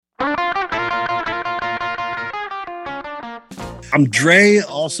I'm Dre,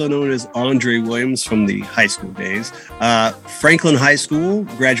 also known as Andre Williams from the high school days. Franklin High School,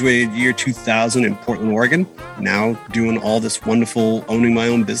 graduated year 2000 in Portland, Oregon. Now doing all this wonderful owning my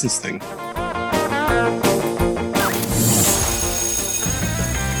own business thing.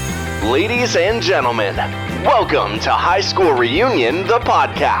 Ladies and gentlemen, welcome to High School Reunion, the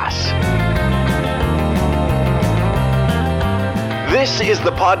podcast. This is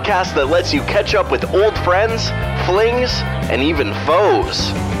the podcast that lets you catch up with old friends, flings, and even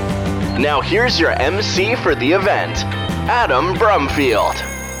foes. Now here's your MC for the event, Adam Brumfield.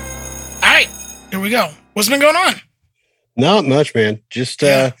 All right, here we go. What's been going on? Not much, man. Just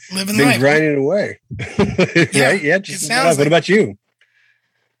living been life, grinding away. Right? Yeah. Just what about you?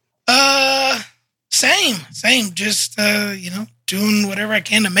 Same. Just doing whatever I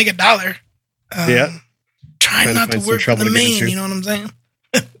can to make $1. Trying not to work for the man. You know what I'm saying?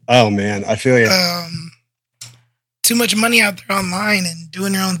 Oh man, I feel you. Too much money out there online and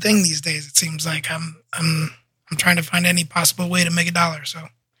doing your own thing these days. It seems like I'm trying to find any possible way to make $1. So.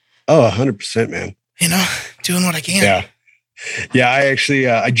 Oh, 100%, man. Doing what I can. Yeah. I actually,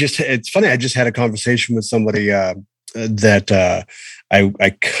 it's funny. I just had a conversation with somebody that I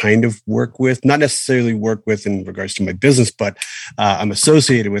kind of work with, not necessarily work with in regards to my business, but I'm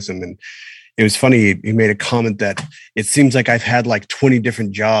associated with them. And it was funny. He made a comment that it seems like I've had like 20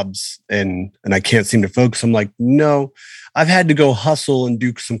 different jobs and I can't seem to focus. I'm like, no, I've had to go hustle and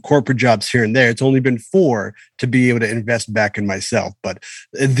do some corporate jobs here and there. It's only been 4 to be able to invest back in myself. But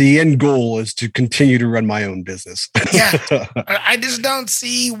the end goal is to continue to run my own business. Yeah. I just don't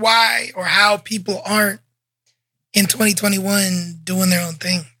see why or how people aren't in 2021 doing their own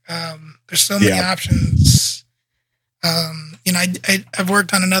thing. There's so many options. I've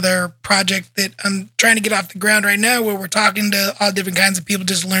worked on another project that I'm trying to get off the ground right now where we're talking to all different kinds of people,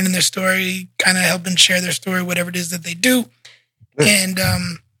 just learning their story, kind of helping share their story, whatever it is that they do. And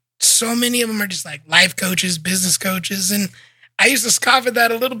so many of them are just like life coaches, business coaches. And I used to scoff at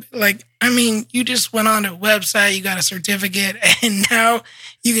that a little bit. Like, you just went on a website, you got a certificate, and now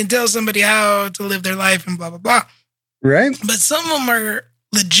you can tell somebody how to live their life and blah, blah, blah. Right. But some of them are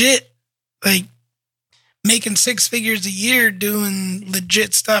legit, like, making 6 figures a year doing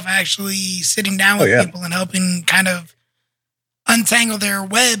legit stuff, actually sitting down with people and helping kind of untangle their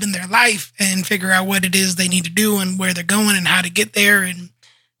web in their life and figure out what it is they need to do and where they're going and how to get there. And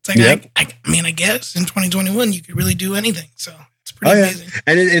it's like, I guess in 2021, you could really do anything. So it's pretty amazing.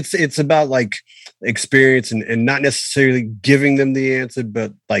 And it's about like experience and not necessarily giving them the answer,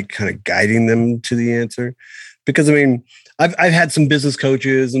 but like kind of guiding them to the answer. Because I've had some business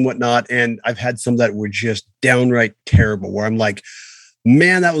coaches and whatnot, and I've had some that were just downright terrible, where I'm like,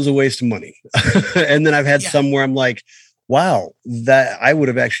 man, that was a waste of money. And then I've had some where I'm like, wow, that I would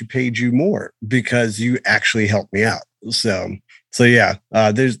have actually paid you more because you actually helped me out. So yeah,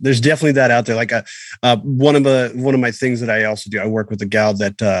 there's definitely that out there. Like one of my things that I also do, I work with a gal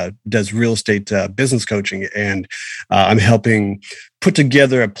that does real estate business coaching, and I'm helping put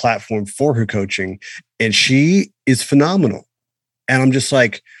together a platform for her coaching, and she is phenomenal. And I'm just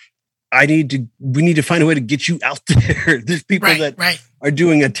like, we need to find a way to get you out there. There's people that are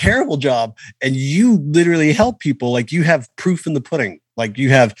doing a terrible job, and you literally help people. Like, you have proof in the pudding. Like, you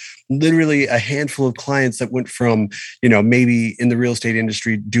have literally a handful of clients that went from, maybe in the real estate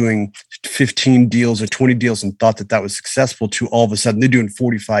industry doing 15 deals or 20 deals and thought that was successful, to all of a sudden they're doing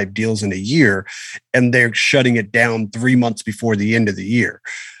 45 deals in a year, and they're shutting it down 3 months before the end of the year.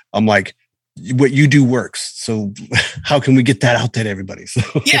 I'm like, what you do works. So how can we get that out there to everybody? So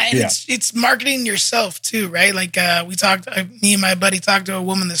it's marketing yourself too, right? Like me and my buddy talked to a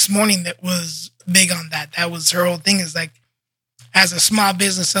woman this morning that was big on that. That was her whole thing, is like, as a small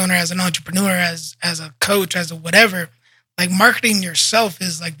business owner, as an entrepreneur, as a coach, as a whatever, like, marketing yourself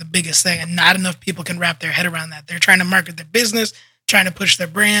is like the biggest thing. And not enough people can wrap their head around that. They're trying to market their business, trying to push their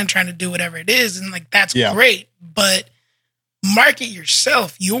brand, trying to do whatever it is. And like, that's great, but market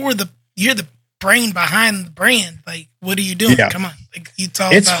yourself. You're the brain behind the brand. Like, what are you doing? Yeah. Come on. Like, it's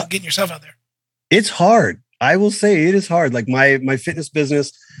all about getting yourself out there. It's hard. I will say it is hard. Like, my fitness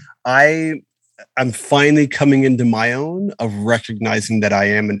business, I'm finally coming into my own of recognizing that I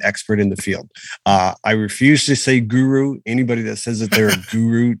am an expert in the field. I refuse to say guru. Anybody that says that they're a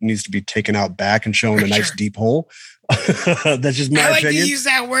guru needs to be taken out back and shown a nice deep hole. That's just my opinion. I like to use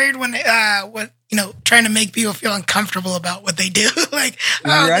that word when trying to make people feel uncomfortable about what they do. Like,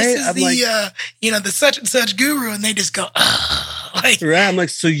 this is the such and such guru, and they just go, right. I'm like,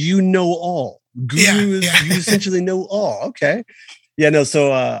 so you know all. Guru is you essentially know all. Okay. Yeah, no.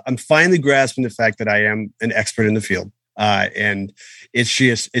 So I'm finally grasping the fact that I am an expert in the field, and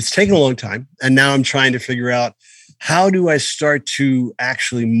it's taken a long time. And now I'm trying to figure out how do I start to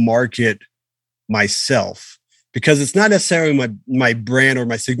actually market myself? Because it's not necessarily my brand or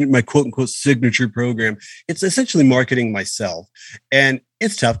my quote unquote signature program. It's essentially marketing myself. And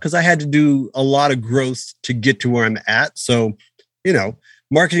it's tough because I had to do a lot of growth to get to where I'm at. So,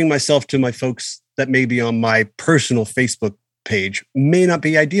 marketing myself to my folks that may be on my personal Facebook page may not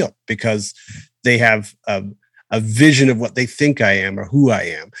be ideal because they have a vision of what they think I am or who I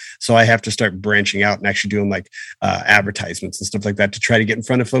am. So I have to start branching out and actually doing like advertisements and stuff like that to try to get in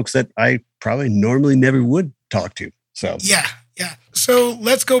front of folks that I probably normally never would talk to. So yeah. So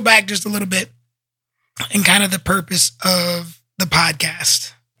let's go back just a little bit and kind of the purpose of the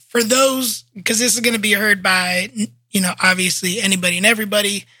podcast. For those, because this is going to be heard by, obviously anybody and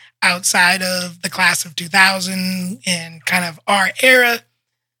everybody outside of the class of 2000 and kind of our era.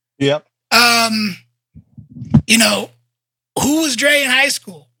 Yep. Who was Dre in high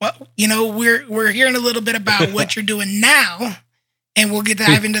school? Well, we're hearing a little bit about what you're doing now, and we'll get to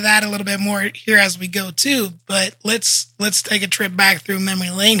dive into that a little bit more here as we go too. But let's take a trip back through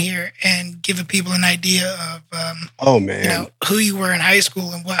memory lane here and give people an idea of, who you were in high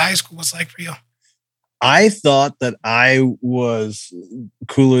school and what high school was like for you. I thought that I was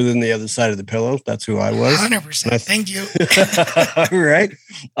cooler than the other side of the pillow. That's who I was. 100%. Thank you. Right.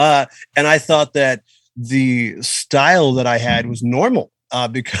 And I thought that the style that I had was normal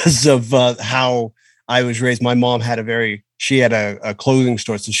because of how I was raised. My mom had she had a clothing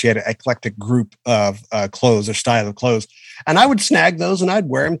store, so she had an eclectic group of clothes or style of clothes. And I would snag those and I'd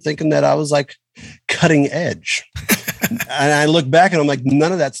wear them thinking that I was like cutting edge. And I look back and I'm like,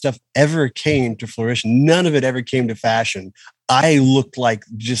 none of that stuff ever came to fruition. None of it ever came to fashion. I looked like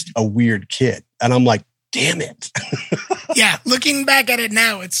just a weird kid. And I'm like, damn it. Yeah. Looking back at it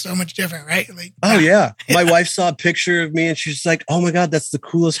now, it's so much different, right? Like, oh yeah. My wife saw a picture of me and she's like, oh my God, that's the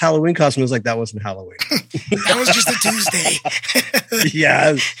coolest Halloween costume. I was like, that wasn't Halloween. That was just a Tuesday.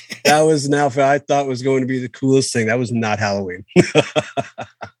 Yeah. That was an outfit I thought was going to be the coolest thing. That was not Halloween.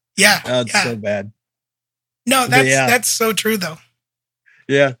 Yeah. That's so bad. No, that's so true though.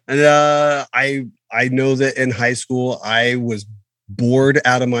 Yeah. And I know that in high school, I was bored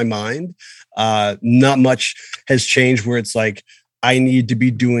out of my mind. Not much has changed where it's like, I need to be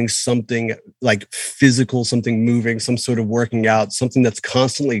doing something like physical, something moving, some sort of working out, something that's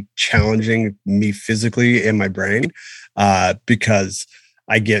constantly challenging me physically in my brain, because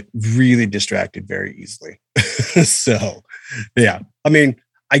I get really distracted very easily. So, yeah. I mean,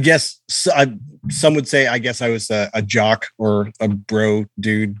 I guess some would say, I guess I was a jock or a bro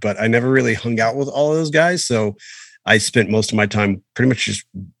dude, but I never really hung out with all of those guys. So I spent most of my time pretty much just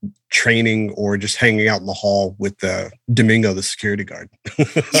training or just hanging out in the hall with Domingo, the security guard.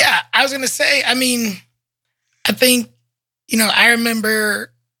 Yeah, I was going to say, I mean, I think, I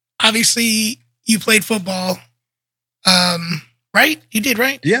remember, obviously, you played football, right? You did,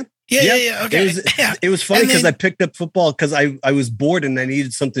 right? Yeah. Yeah. Okay. It was funny because I picked up football because I was bored and I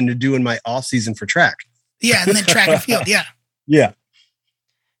needed something to do in my off season for track. Yeah, and then track and field. Yeah. Yeah.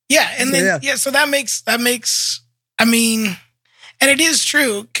 Yeah, and then so that makes. I mean, and it is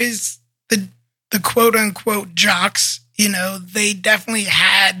true because the quote unquote jocks, they definitely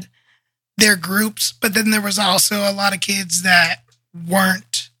had their groups, but then there was also a lot of kids that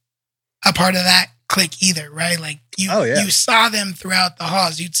weren't a part of that clique either, right? Like you saw them throughout the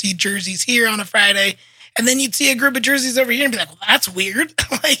halls. You'd see jerseys here on a Friday, and then you'd see a group of jerseys over here and be like, well, that's weird.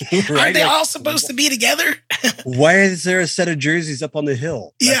 Like, right? Aren't they all supposed to be together? Why is there a set of jerseys up on the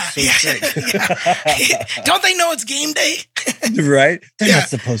hill? That's yeah. Don't they know it's game day? Right? They're not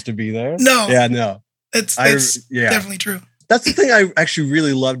supposed to be there. No. Yeah, no. That's definitely true. That's the thing I actually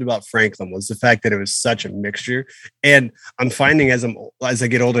really loved about Franklin was the fact that it was such a mixture. And I'm finding as I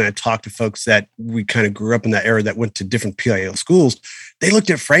get older and I talk to folks that we kind of grew up in that era that went to different PIL schools, they looked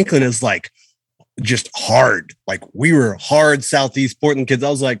at Franklin as like just hard. Like we were hard Southeast Portland kids. I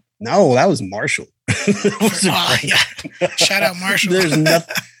was like, no, that was Marshall. Shout out Marshall.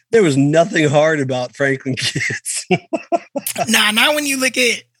 There was nothing hard about Franklin kids. Nah, not when you look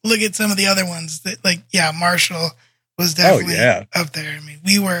at some of the other ones that Marshall was definitely up there. I mean,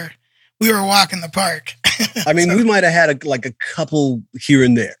 we were walking the park. I mean, we might have had a couple here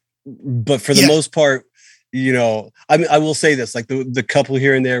and there, but for the most part, I mean, I will say this, like the couple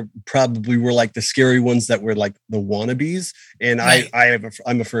here and there probably were like the scary ones that were like the wannabes. And right.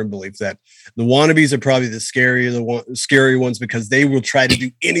 I'm a firm belief that the wannabes are probably the scary ones because they will try to do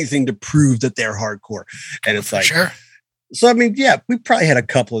anything to prove that they're hardcore. And it's like, sure. So, I mean, yeah, we probably had a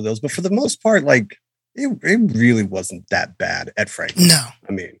couple of those, but for the most part, like it really wasn't that bad at Franklin. No.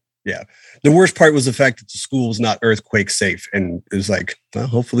 I mean, Yeah. The worst part was the fact that the school was not earthquake safe. And it was like, well,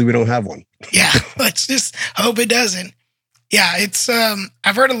 hopefully we don't have one. Yeah. Let's just hope it doesn't. Yeah. It's,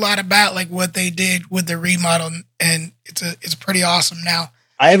 I've heard a lot about like what they did with the remodel, and it's pretty awesome now.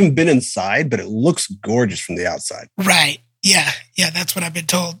 I haven't been inside, but it looks gorgeous from the outside. Right. Yeah. Yeah. That's what I've been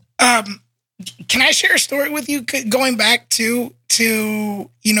told. Can I share a story with you going back to, you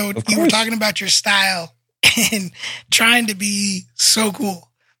were talking about your style and trying to be so cool.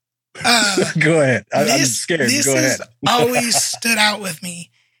 Go ahead. I'm scared. This Go ahead. has always stood out with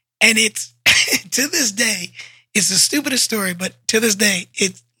me. And it's, to this day, it's the stupidest story, but to this day,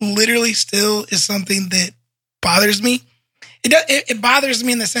 it literally still is something that bothers me. It bothers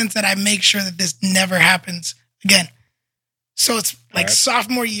me in the sense that I make sure that this never happens again. So it's like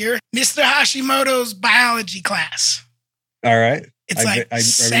sophomore year, Mr. Hashimoto's biology class. All right. It's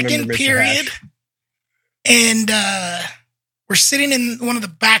second period. And we're sitting in one of the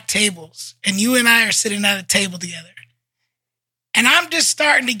back tables, and you and I are sitting at a table together. And I'm just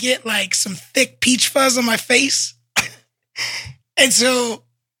starting to get like some thick peach fuzz on my face. And so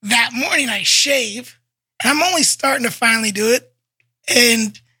that morning I shave, and I'm only starting to finally do it.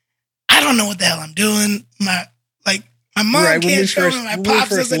 And I don't know what the hell I'm doing. My mom can't show me. My pops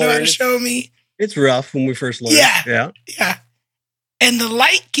doesn't know how to show me. It's rough when we first learned. Yeah. And the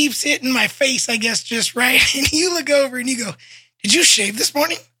light keeps hitting my face, I guess, just right. And you look over and you go, "Did you shave this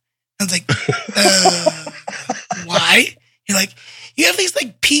morning?" I was like, "Why?" You're like, "You have these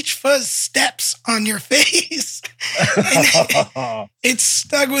like peach fuzz steps on your face." And it's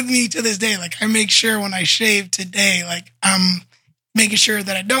stuck with me to this day. Like, I make sure when I shave today, like I'm making sure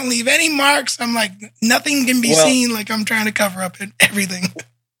that I don't leave any marks. I'm like, nothing can be seen. Like, I'm trying to cover up everything.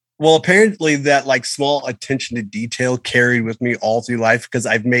 Well, apparently that like small attention to detail carried with me all through life, because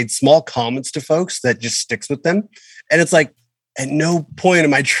I've made small comments to folks that just sticks with them. And it's like, at no point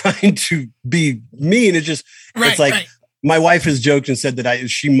am I trying to be mean. It's just, my wife has joked and said that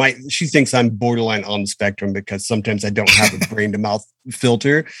she thinks I'm borderline on the spectrum because sometimes I don't have a brain to mouth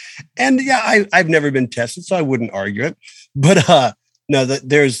filter. And yeah, I've never been tested, so I wouldn't argue it. But no,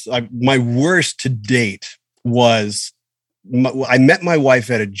 there's my worst to date was I met my wife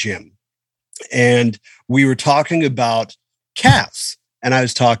at a gym, and we were talking about calves. And I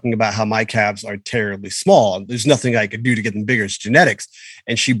was talking about how my calves are terribly small. There's nothing I could do to get them bigger. It's genetics.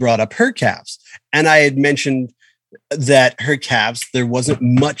 And she brought up her calves. And I had mentioned that her calves, there wasn't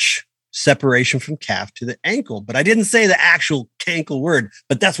much separation from calf to the ankle. But I didn't say the actual cankle word,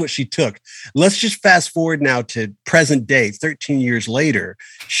 but that's what she took. Let's just fast forward now to present day, 13 years later.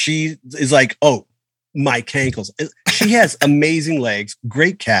 She is like, "Oh, my cankles." She has amazing legs,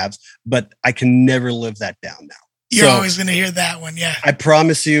 great calves, but I can never live that down now. You're always going to hear that one. Yeah. I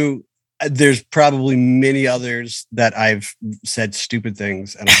promise you, there's probably many others that I've said stupid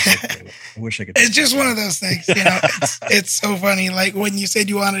things. And I'm like, I wish I could. It's just one of those things, it's so funny. Like when you said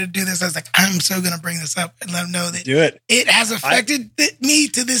you wanted to do this, I was like, I'm so going to bring this up and let them know that do it. It has affected me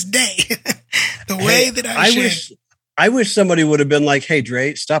to this day. The way that I should. I wish somebody would have been like, "Hey,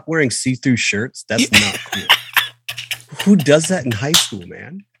 Dre, stop wearing see-through shirts. That's not cool." Who does that in high school,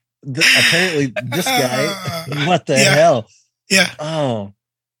 man? Apparently this guy, what the hell? Yeah. Oh,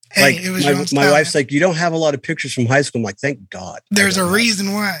 hey, like my wife's like, "You don't have a lot of pictures from high school." I'm like, thank God. There's a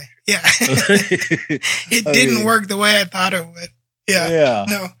reason why. Yeah. It didn't work the way I thought it would. Yeah. Yeah.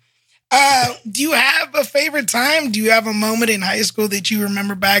 No. Do you have a favorite time? Do you have a moment in high school that you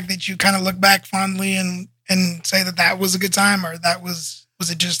remember back that you kind of look back fondly and say that was a good time, or was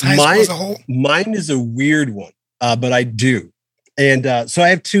it just high school as a whole? Mine is a weird one, but I do. And so I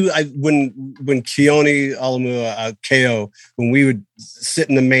have two. When Keone Alamua, KO, when we would sit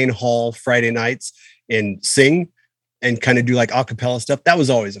in the main hall Friday nights and sing and kind of do like a cappella stuff, that was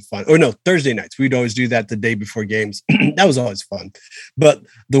always a fun. Or no, Thursday nights. We'd always do that the day before games. That was always fun. But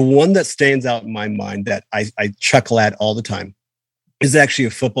the one that stands out in my mind that I chuckle at all the time is actually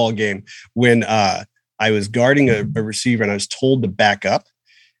a football game when I was guarding a receiver and I was told to back up.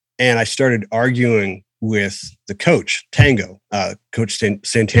 And I started arguing with the coach, Tango, Coach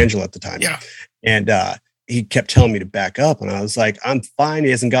Santangelo at the time. Yeah. And he kept telling me to back up. And I was like, "I'm fine.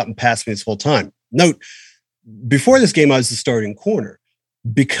 He hasn't gotten past me this whole time." Note, before this game, I was the starting corner.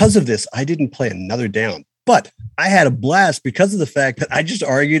 Because of this, I didn't play another down. But I had a blast because of the fact that I just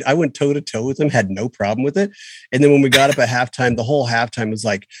argued. I went toe to toe with him, had no problem with it. And then when we got up at halftime, the whole halftime was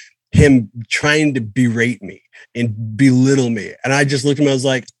like him trying to berate me and belittle me. And I just looked at him. I was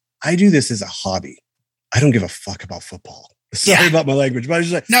like, I do this as a hobby. I don't give a fuck about football. Sorry about my language, but I was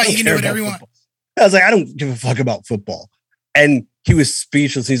just like, no, you can do whatever you want. I was like, I don't give a fuck about football. And he was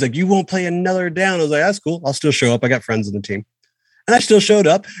speechless. He's like, "You won't play another down." I was like, "That's cool. I'll still show up. I got friends on the team." And I still showed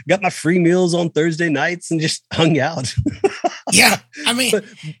up, got my free meals on Thursday nights, and just hung out. Yeah, I mean,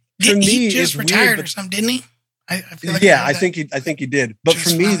 But he just retired or something, didn't he? I feel like I think he did. But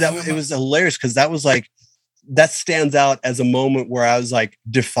Just for me, finally it was hilarious because that was like, that stands out as a moment where I was like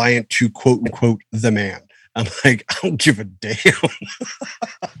defiant to quote unquote the man. I'm like, I don't give a damn.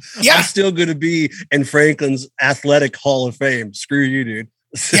 Yeah. I'm still going to be in Franklin's Athletic Hall of Fame. Screw you, dude.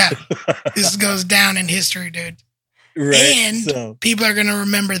 Yeah, this goes down in history, dude. Right. And people are going to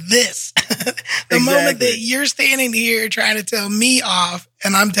remember this. The moment that you're standing here trying to tell me off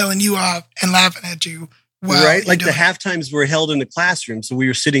and I'm telling you off and laughing at you. Right. Like the half times were held in the classroom. So we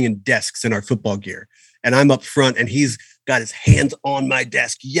were sitting in desks in our football gear and I'm up front and he's got his hands on my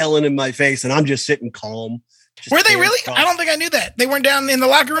desk yelling in my face. And I'm just sitting calm. Were they really? Calm. I don't think I knew that. They weren't down in the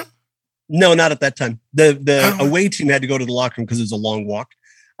locker room? No, not at that time. The away team had to go to the locker room because it was a long walk.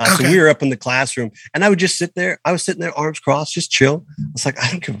 So we were up in the classroom and I would just sit there. I was sitting there, arms crossed, just chill. I was like,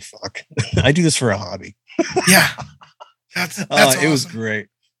 I don't give a fuck. I do this for a hobby. Yeah. That's awesome. It was great.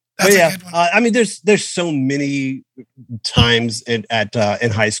 That's a good one. I mean, there's so many times in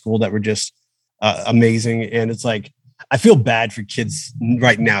high school that were just amazing. And it's like, I feel bad for kids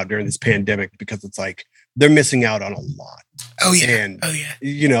right now during this pandemic because it's like, they're missing out on a lot. Oh yeah. And,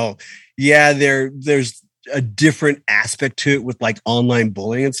 you know, there's a different aspect to it with like online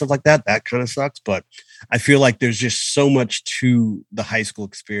bullying and stuff like that. That kind of sucks. But I feel like there's just so much to the high school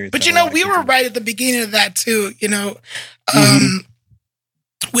experience. But you know, we were right at the beginning of that too, you know,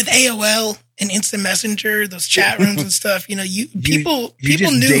 with AOL and Instant Messenger, those chat rooms and stuff, you know, people knew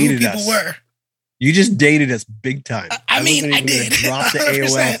who people were. You just dated us big time. I mean, I did. Drop the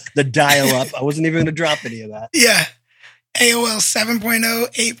AOL, the dial up. I wasn't even going to drop any of that. Yeah. AOL 7.0,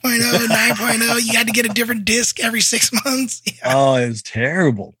 8.0, 9.0. You had to get a different disc every 6 months. Yeah. Oh, it was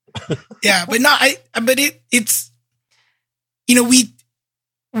terrible. Yeah, but no, it's, you know,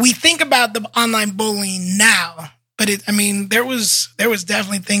 we think about the online bullying now, but there was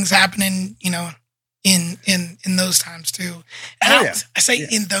definitely things happening, you know, in those times too. And I say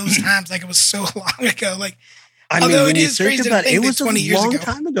in those times, like it was so long ago. Like, although it is crazy to think that 20 years ago. It was a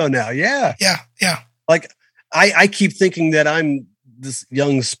long time ago now. Yeah. Yeah. Yeah. Like, I keep thinking that I'm this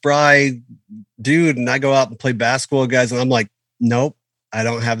young, spry dude and I go out and play basketball, guys. And I'm like, nope, I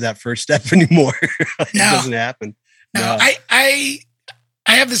don't have that first step anymore. It doesn't happen. No. I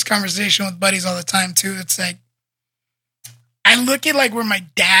have this conversation with buddies all the time too. It's like, I look at like where my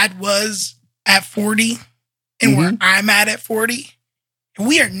dad was at 40 and where I'm at 40.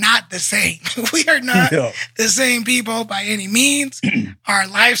 We are not the same. We are not the same people by any means. Our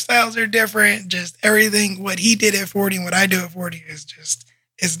lifestyles are different. Just everything, what he did at 40 and what I do at 40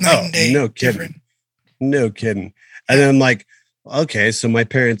 is night and day. No kidding. Different. No kidding. And then I'm like, okay, so my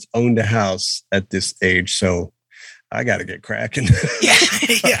parents owned a house at this age, so I got to get cracking. Yeah.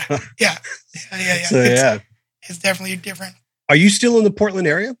 So it's definitely different. Are you still in the Portland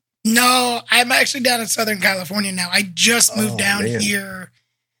area? No, I'm actually down in Southern California now. I just moved down here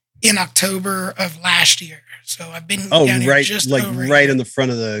in October of last year. So I've been down here just like right in the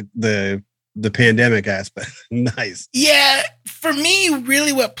front of the pandemic aspect. Nice. Yeah, for me,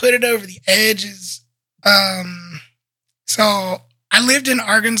 really what put it over the edge is so I lived in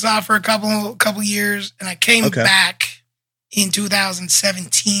Arkansas for a couple years and I came back in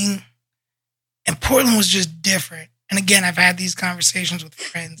 2017 and Portland was just different. And again, I've had these conversations with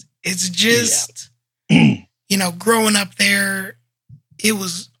friends. It's just, you know, growing up there, it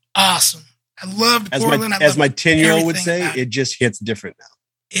was awesome. I loved Portland. As my 10-year-old would say, it just hits different now.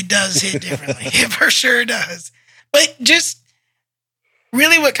 It does hit differently. It for sure does. But just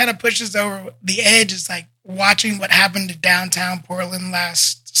really what kind of pushes over the edge is like watching what happened to downtown Portland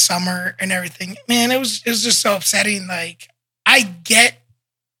last summer and everything. Man, it was just so upsetting. Like, I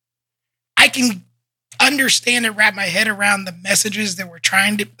can understand and wrap my head around the messages that we're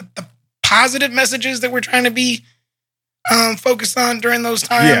trying to, the positive messages that we're trying to be focused on during those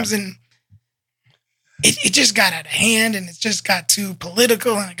times. And it just got out of hand and it just got too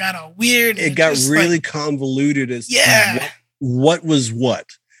political and it got all weird. It got really convoluted as to what was what.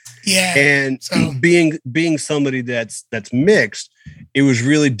 Yeah. And so, being somebody that's mixed, it was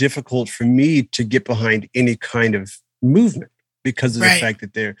really difficult for me to get behind any kind of movement. Because of the fact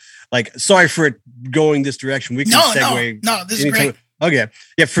that they're like, sorry for it going this direction. We can segue. No, this is great. Okay.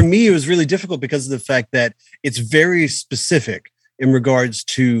 Yeah. For me, it was really difficult because of the fact that it's very specific in regards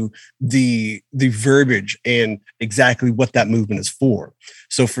to the verbiage and exactly what that movement is for.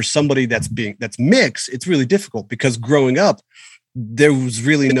 So for somebody that's mixed, it's really difficult because growing up, there was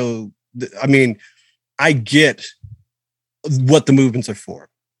really I get what the movements are for.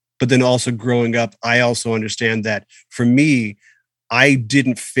 But then also growing up, I also understand that for me, I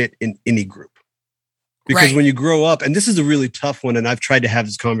didn't fit in any group. Because when you grow up, and this is a really tough one, and I've tried to have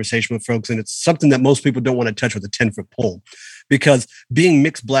this conversation with folks, and it's something that most people don't want to touch with a 10-foot pole. Because being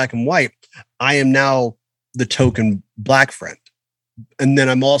mixed black and white, I am now the token black friend. And then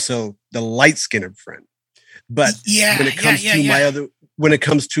I'm also the light-skinned friend. But when it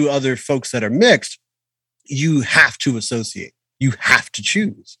comes to other folks that are mixed, you have to associate. You have to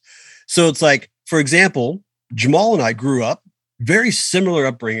choose. So it's like, for example, Jamal and I grew up very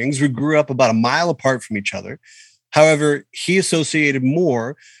similar upbringings. We grew up about a mile apart from each other. However, he associated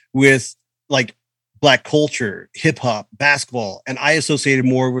more with like black culture, hip hop, basketball, and I associated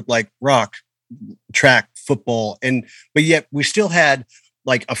more with like rock, track, football. But yet we still had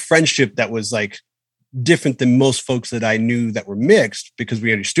like a friendship that was like different than most folks that I knew that were mixed because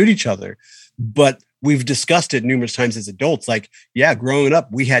we understood each other. But we've discussed it numerous times as adults. Like, yeah, growing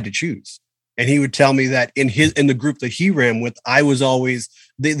up, we had to choose. And he would tell me that in the group that he ran with, I was always,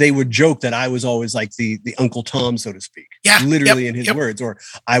 they would joke that I was always like the Uncle Tom, so to speak. Yeah. Literally in his words, or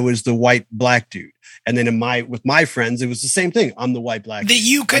I was the white black dude. And then with my friends, it was the same thing. I'm the white black dude. That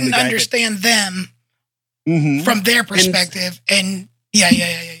you couldn't understand them from their perspective. And yeah.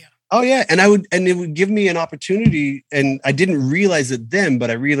 Oh yeah. And it would give me an opportunity, and I didn't realize it then, but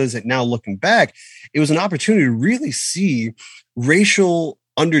I realize it now looking back. It was an opportunity to really see racial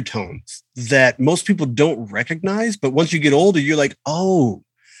undertones that most people don't recognize. But once you get older, you're like, oh,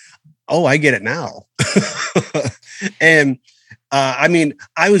 I get it now. And I mean,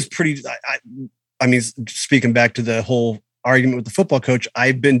 I was pretty, I mean, speaking back to the whole argument with the football coach,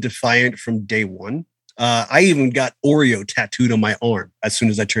 I've been defiant from day one. I even got Oreo tattooed on my arm as soon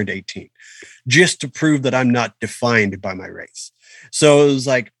as I turned 18, just to prove that I'm not defined by my race. So it was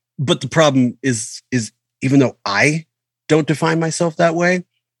like, but the problem is even though I don't define myself that way,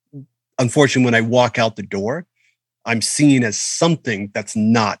 unfortunately, when I walk out the door, I'm seen as something that's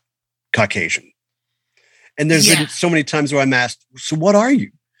not Caucasian. And there's been so many times where I'm asked, so what are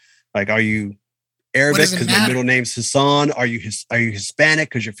you? Like, are you Arabic because my middle name's Hassan? Are you Hispanic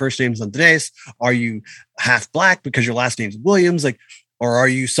because your first name's Andres? Are you half black because your last name's Williams? Like, or are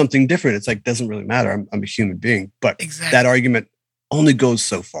you something different? It's like, doesn't really matter. I'm a human being. But that argument only goes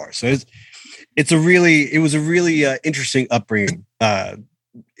so far. So it was a really interesting upbringing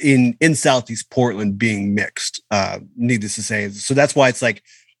in Southeast Portland, being mixed, needless to say. So that's why it's like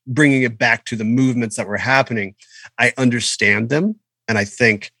bringing it back to the movements that were happening. I understand them. And I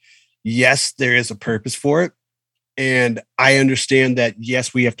think, yes, there is a purpose for it. And I understand that,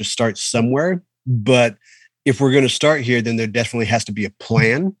 yes, we have to start somewhere. But if we're going to start here, then there definitely has to be a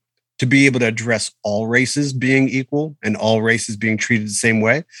plan to be able to address all races being equal and all races being treated the same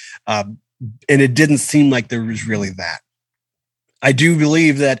way. And it didn't seem like there was really that. I do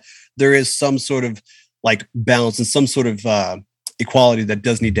believe that there is some sort of like balance and some sort of equality that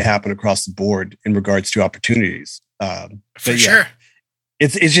does need to happen across the board in regards to opportunities. For sure.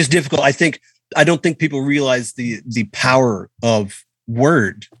 It's just difficult. I don't think people realize the power of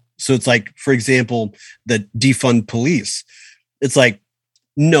word. So it's like, for example, the defund police. It's like,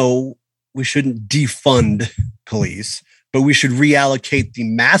 no, we shouldn't defund police, but we should reallocate the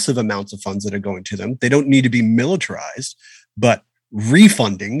massive amounts of funds that are going to them. They don't need to be militarized, but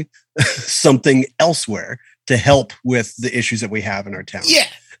refunding something elsewhere to help with the issues that we have in our town. Yeah.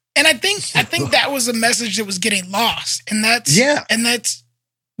 And I think that was a message that was getting lost. And that's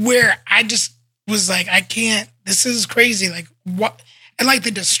where I just was like, I can't, this is crazy. Like what? And like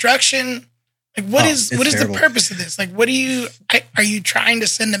the destruction, like what is the purpose of this? Like, are you trying to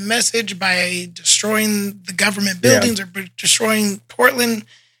send a message by destroying the government buildings or destroying Portland?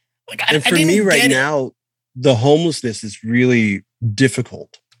 Like, and for me right now, the homelessness is really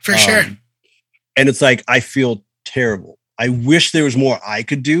difficult. For sure. And it's like, I feel terrible. I wish there was more I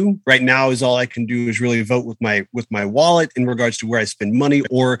could do. Right now is all I can do is really vote with my wallet in regards to where I spend money,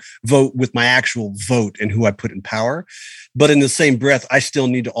 or vote with my actual vote and who I put in power. But in the same breath, I still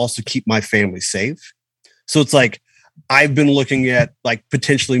need to also keep my family safe. So it's like, I've been looking at like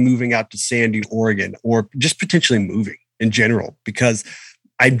potentially moving out to Sandy, Oregon, or just potentially moving in general, because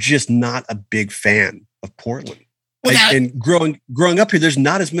I'm just not a big fan of Portland. And growing up here, there's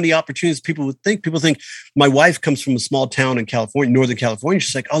not as many opportunities as people would think. People think my wife comes from a small town in California, Northern California.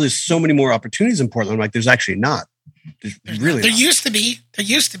 She's like, oh, there's so many more opportunities in Portland. I'm like, there's actually not. There used to be.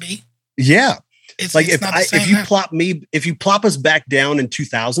 Yeah. It's like if you plop us back down in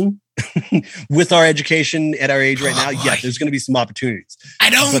 2000 with our education at our age right now, yeah, there's going to be some opportunities.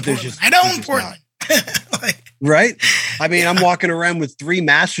 I don't Portland. Right? I mean, I'm walking around with 3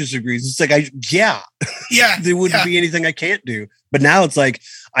 master's degrees. It's like, there wouldn't be anything I can't do. But now it's like,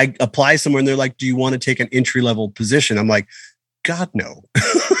 I apply somewhere and they're like, do you want to take an entry-level position? I'm like, God, no.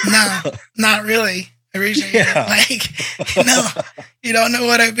 No, not really. I appreciate it. Like, no, you don't know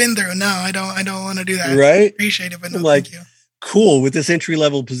what I've been through. No, I don't want to do that. Right? I appreciate it, but no, like, thank you. Cool. With this entry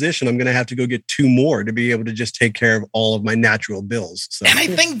level position, I'm going to have to go get 2 more to be able to just take care of all of my natural bills. So, and I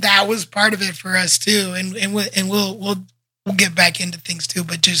think that was part of it for us too. And we'll get back into things too.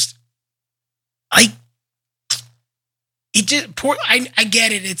 But just like it just poor. I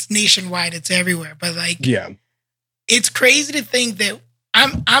get it. It's nationwide. It's everywhere. But like, yeah, it's crazy to think that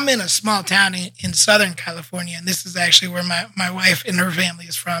I'm in a small town in Southern California, and this is actually where my wife and her family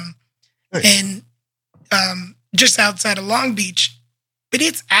is from, and just outside of Long Beach. But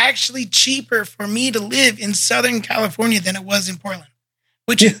it's actually cheaper for me to live in Southern California than it was in Portland,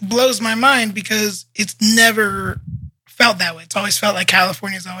 which blows my mind because it's never felt that way. It's always felt like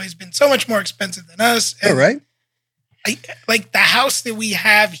California's always been so much more expensive than us. And right. Like the house that we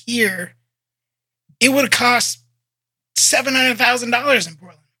have here, it would have cost $700,000 in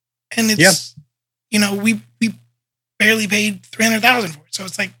Portland, and it's we barely paid $300,000 for it. So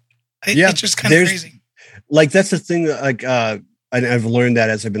it's like it's just kind of crazy. Like that's the thing. Like and I've learned that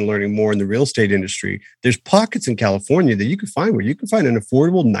as I've been learning more in the real estate industry. There's pockets in California that you can find where you can find an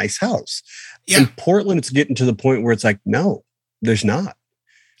affordable, nice house. Yeah. In Portland, it's getting to the point where it's like, no, there's not.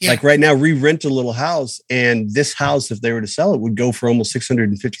 Yeah. Like right now, we rent a little house, and this house, if they were to sell it, would go for almost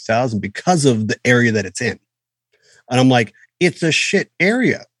 $650,000 because of the area that it's in. And I'm like, it's a shit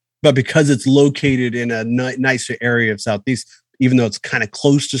area, but because it's located in a nicer area of Southeast, even though it's kind of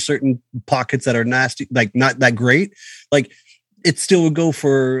close to certain pockets that are nasty, like not that great, like it still would go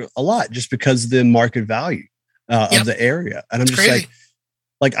for a lot just because of the market value of the area. And I'm just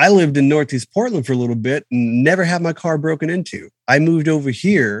like I lived in Northeast Portland for a little bit and never had my car broken into. I moved over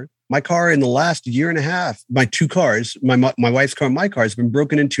here. My car in the last year and a half, my 2 cars, my wife's car and my car has been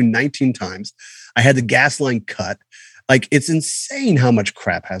broken into 19 times. I had the gas line cut. Like, it's insane how much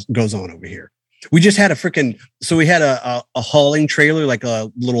crap goes on over here. We just had we had a hauling trailer, like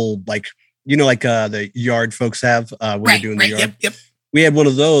a little, like, like the yard folks have when they're doing the yard. Yep. We had one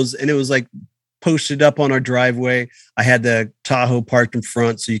of those, and it was like posted up on our driveway. I had the Tahoe parked in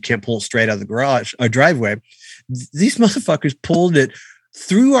front, so you can't pull it straight out of the garage or driveway. These motherfuckers pulled it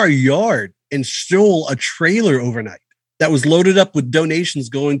through our yard and stole a trailer overnight that was loaded up with donations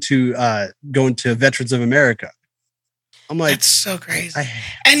going to Veterans of America. I'm like, it's so crazy. I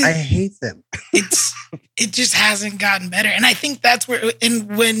hate them. It just hasn't gotten better. And I think that's where,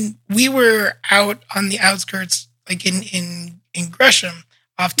 and when we were out on the outskirts, like in Gresham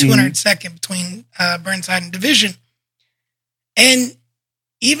off 202nd between Burnside and Division. And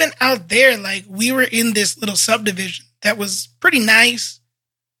even out there, like, we were in this little subdivision that was pretty nice.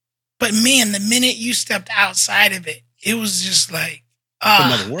 But man, the minute you stepped outside of it, it was just like,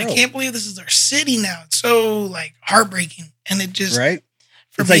 I can't believe this is our city now. It's so like heartbreaking. And it just, right.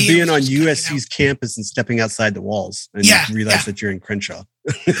 It's like being on USC's campus and stepping outside the walls and you realize that you're in Crenshaw.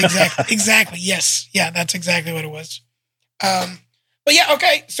 Exactly. Yes. Yeah, that's exactly what it was. But yeah,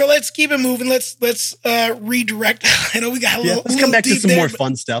 okay. So let's keep it moving. Let's redirect. I know we got a little. Let's come back to some more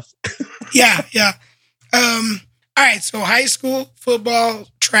fun stuff. Yeah. All right. So high school football,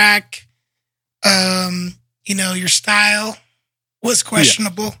 track. Your style was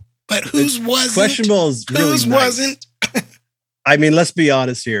questionable, but whose wasn't? Questionable is really whose nice. Wasn't? I mean, let's be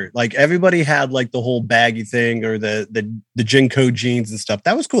honest here. Like, everybody had like the whole baggy thing or the Jinko jeans and stuff.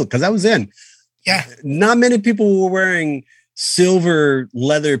 That was cool because I was in. Yeah. Not many people were wearing silver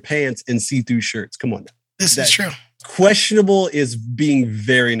leather pants and see-through shirts. Come on. This is true. Questionable is being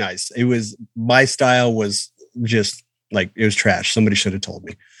very nice. It was, my style was just like, it was trash. Somebody should have told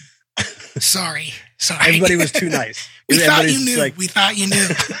me. Sorry. Everybody was too nice. We thought you knew.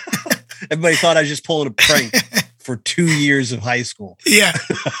 Everybody thought I was just pulling a prank for 2 years of high school. Yeah.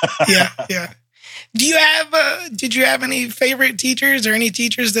 Did you have any favorite teachers or any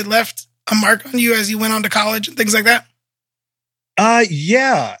teachers that left a mark on you as you went on to college and things like that?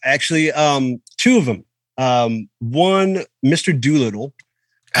 Yeah, actually, 2 of them. One, Mr. Doolittle.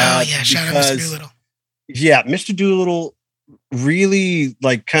 Shout out Mr. Doolittle. Yeah, Mr. Doolittle really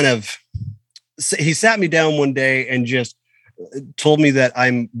he sat me down one day and just told me that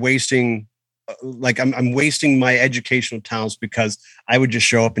I'm wasting my educational talents because I would just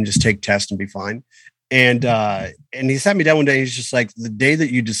show up and just take tests and be fine. And he sat me down one day and he's just like, the day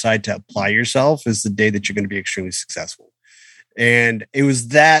that you decide to apply yourself is the day that you're going to be extremely successful. And it was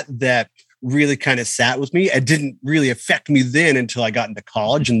that really kind of sat with me. It didn't really affect me then until I got into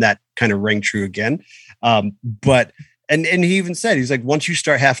college, and that kind of rang true again. But he even said, he's like, once you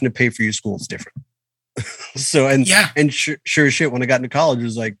start having to pay for your school, it's different. So, sure as shit, when I got into college, it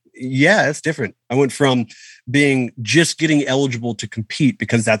was like, yeah, it's different. I went from being just getting eligible to compete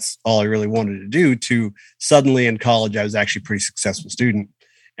because that's all I really wanted to do, to suddenly in college, I was actually a pretty successful student.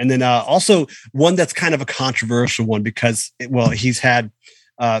 And then also one that's kind of a controversial one because, he's had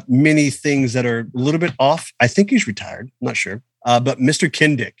many things that are a little bit off. I think he's retired. I'm not sure. But Mr.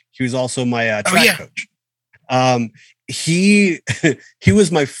 Kindick, he was also my track coach. He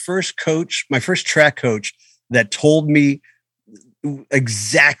was my first coach, my first track coach that told me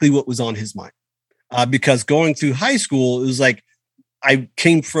exactly what was on his mind. Because going through high school, it was like I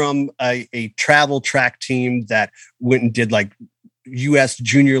came from a travel track team that went and did like U.S.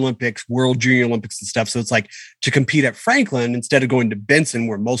 Junior Olympics, World Junior Olympics and stuff. So it's like to compete at Franklin instead of going to Benson,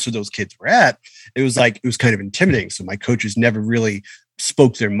 where most of those kids were at, it was kind of intimidating. So my coaches never really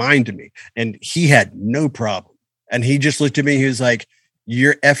spoke their mind to me, and he had no problem. And he just looked at me. He was like,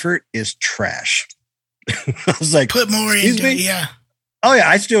 "Your effort is trash." I was like, "Put more into it." Yeah. Oh yeah.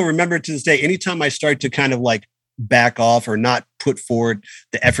 I still remember it to this day. Anytime I start to kind of like back off or not put forward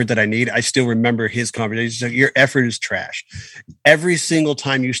the effort that I need, I still remember his conversation. Like, your effort is trash. Every single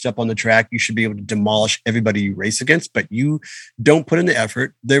time you step on the track, you should be able to demolish everybody you race against, but you don't put in the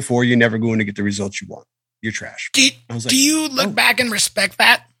effort. Therefore, you're never going to get the results you want. You're trash. Do you look back and respect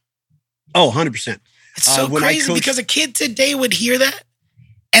that? Oh, 100%. It's so crazy because a kid today would hear that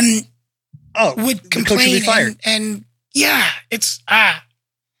and would complain and yeah, it's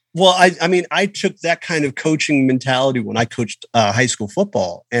Well, I mean, I took that kind of coaching mentality when I coached high school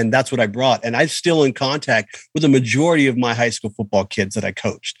football, and that's what I brought. And I'm still in contact with the majority of my high school football kids that I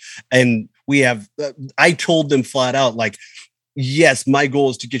coached. And I told them flat out, like, yes, my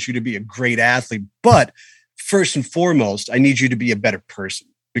goal is to get you to be a great athlete, but first and foremost, I need you to be a better person,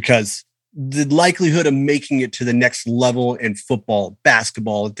 because the likelihood of making it to the next level in football,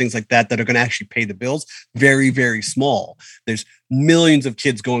 basketball, and things like that are going to actually pay the bills, very, very small. There's millions of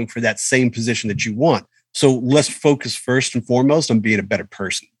kids going for that same position that you want. So let's focus first and foremost on being a better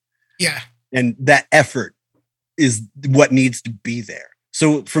person. Yeah. And that effort is what needs to be there.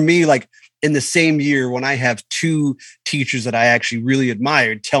 So for me, like in the same year, when I have two teachers that I actually really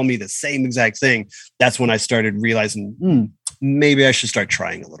admired tell me the same exact thing, that's when I started realizing, maybe I should start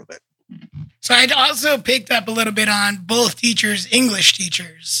trying a little bit. So I'd also picked up a little bit on both teachers, English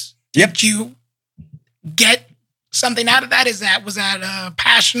teachers. Yep. Did you get something out of that? Was that a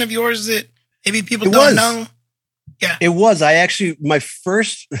passion of yours that maybe people don't know? Yeah, it was. I actually, my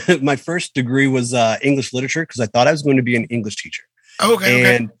first degree was English literature, because I thought I was going to be an English teacher.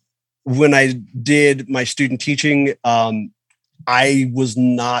 Okay. And when I did my student teaching, I was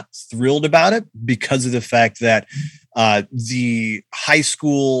not thrilled about it because of the fact that the high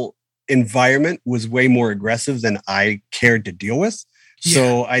school environment was way more aggressive than I cared to deal with.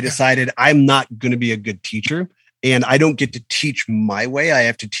 So I decided I'm not going to be a good teacher, and I don't get to teach my way. I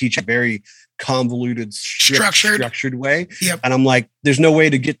have to teach a very convoluted, structured way. Yep. And I'm like, there's no way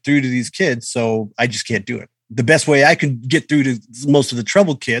to get through to these kids, so I just can't do it. The best way I could get through to most of the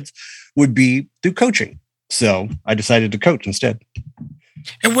troubled kids would be through coaching. So I decided to coach instead.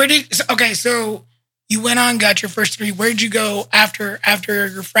 And so you went on, got your first degree. Where'd you go after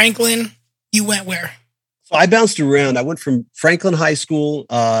Franklin? You went where? So I bounced around. I went from Franklin High School.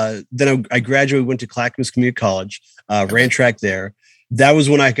 Then I graduated, went to Clackamas Community College, ran track there. That was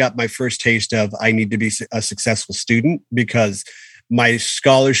when I got my first taste of I need to be a successful student, because my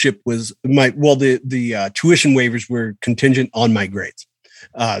scholarship was the tuition waivers were contingent on my grades.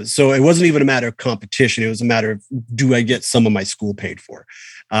 So it wasn't even a matter of competition. It was a matter of, do I get some of my school paid for?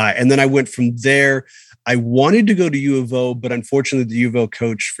 And then I went from there. I wanted to go to U of O, but unfortunately the U of O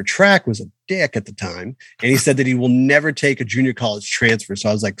coach for track was a dick at the time. And he said that he will never take a junior college transfer. So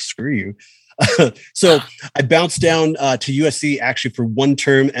I was like, screw you. So I bounced down to USC actually for one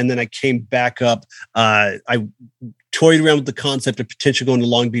term. And then I came back up. I toyed around with the concept of potentially going to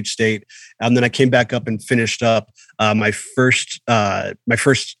Long Beach State. And then I came back up and finished up my first two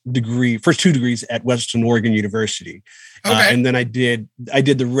degrees at Western Oregon University. Okay. And then I did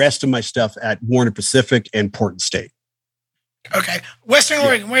the rest of my stuff at Warner Pacific and Portland State. Okay. Western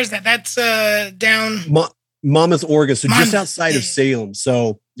Oregon, where's that? That's down Monmouth, Oregon. So just outside of Salem.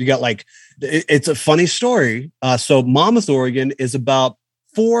 So you got it's a funny story. So Monmouth, Oregon is about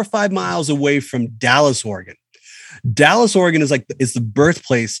 4 or 5 miles away from Dallas, Oregon. Dallas, Oregon is the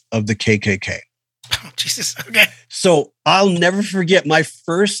birthplace of the KKK. Oh, Jesus. Okay. So I'll never forget my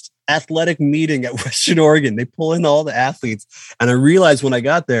first athletic meeting at Western Oregon. They pull in all the athletes, and I realized when I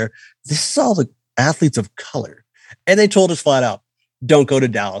got there, this is all the athletes of color. And they told us flat out, don't go to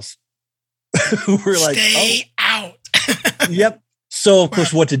Dallas. We're like, stay out. Yep. So of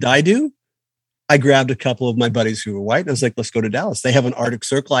course, what did I do? I grabbed a couple of my buddies who were white and I was like, let's go to Dallas. They have an Arctic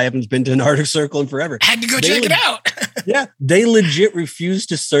Circle. I haven't been to an Arctic Circle in forever. Had to go check it out. Yeah. They legit refused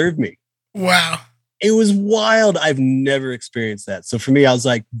to serve me. Wow. It was wild. I've never experienced that. So for me, I was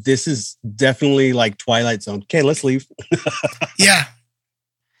like, this is definitely like Twilight Zone. Okay, let's leave. Yeah.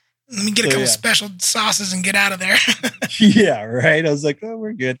 Let me get a couple special sauces and get out of there. Yeah, right. I was like, oh,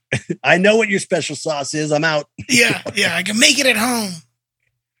 we're good. I know what your special sauce is. I'm out. Yeah. I can make it at home.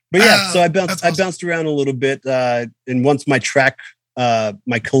 But yeah, so I bounced around a little bit. And once my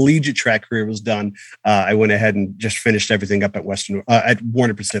collegiate track career was done, I went ahead and just finished everything up at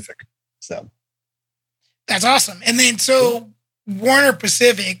Warner Pacific. So that's awesome. And then so Warner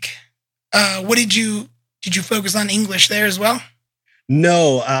Pacific, what did you focus on English there as well?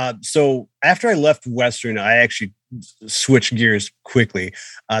 No. So after I left Western, I actually switched gears quickly.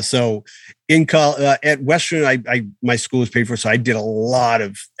 So in at Western, my school was paid for, so I did a lot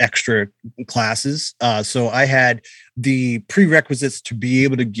of extra classes. So I had the prerequisites to be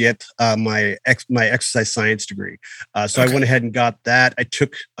able to get my exercise science degree. So I went ahead and got that. I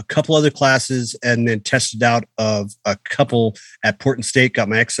took a couple other classes and then tested out of a couple at Portland State, got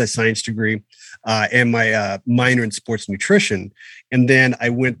my exercise science degree and my minor in sports nutrition. And then I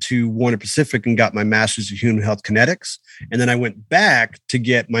went to Warner Pacific and got my master's of human health kinetics. And then I went back to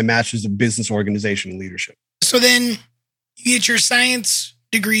get my master's of business organization and leadership. So then you get your science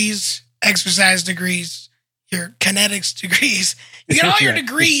degrees, exercise degrees, your kinetics degrees. You get all your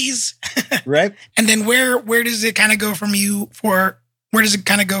degrees. Right. And then where does it kind of go from you where does it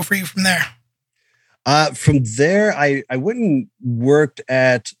kind of go for you from there? From there, I went and worked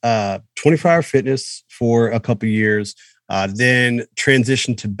at 24 Hour Fitness for a couple of years, then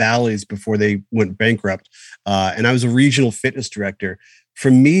transitioned to Bally's before they went bankrupt. And I was a regional fitness director. For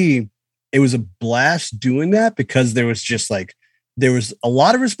me, it was a blast doing that because there was a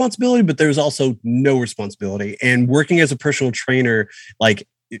lot of responsibility, but there was also no responsibility. And working as a personal trainer, like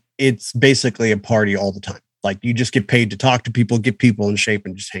it's basically a party all the time. Like you just get paid to talk to people, get people in shape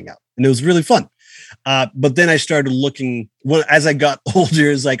and just hang out. And it was really fun. But then I started looking, as I got older,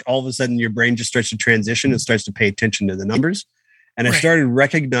 it's like all of a sudden your brain just starts to transition and starts to pay attention to the numbers. And I started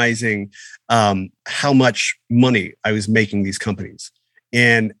recognizing how much money I was making these companies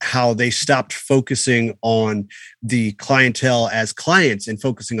and how they stopped focusing on the clientele as clients and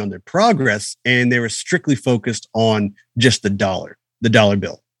focusing on their progress. And they were strictly focused on just the dollar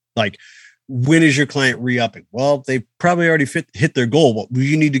bill. Like, when is your client re-upping? Well, they probably already hit their goal. Well,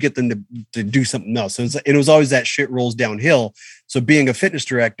 you need to get them to do something else. So it was always that shit rolls downhill. So being a fitness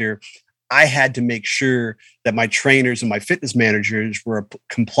director, I had to make sure that my trainers and my fitness managers were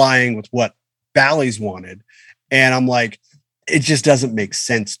complying with what Bally's wanted. And I'm like, it just doesn't make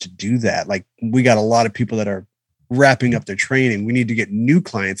sense to do that. Like, we got a lot of people that are wrapping up their training. We need to get new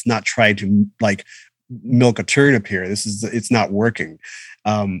clients, not try to like milk a turnip here. It's not working.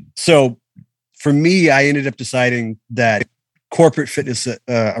 So for me, I ended up deciding that corporate fitness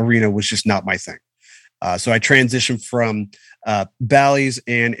arena was just not my thing. So I transitioned from Bally's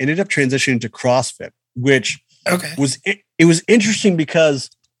and ended up transitioning to CrossFit, which was interesting because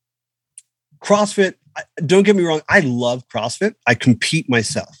CrossFit, don't get me wrong, I love CrossFit. I compete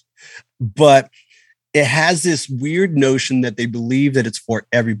myself, but it has this weird notion that they believe that it's for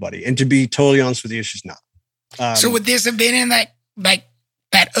everybody. And to be totally honest with you, it's just not. So would this have been in that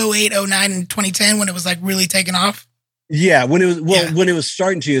 08, 09, and 2010 when it was like really taking off? Yeah, when it was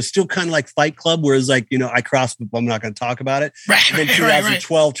starting to, it's still kind of like Fight Club, where it's like, I CrossFit, but I'm not going to talk about it. Right, and then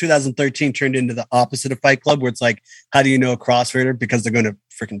 2012, 2013 turned into the opposite of Fight Club, where it's like, how do you know a CrossFitter? Because they're going to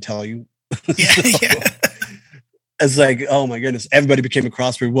freaking tell you. Yeah, It's like, oh my goodness, everybody became a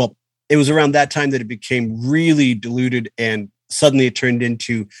CrossFitter. Well, it was around that time that it became really diluted, and suddenly it turned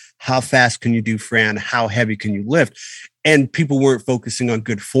into how fast can you do, Fran? How heavy can you lift? And people weren't focusing on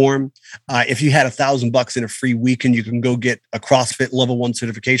good form. If you had $1,000 in a free weekend, you can go get a CrossFit level 1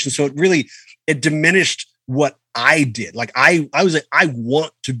 certification. So it diminished what I did. Like I was like, I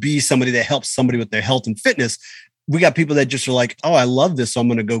want to be somebody that helps somebody with their health and fitness. We got people that just are like, oh, I love this, so I'm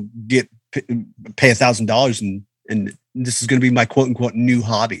going to go pay $1,000 and this is going to be my quote unquote new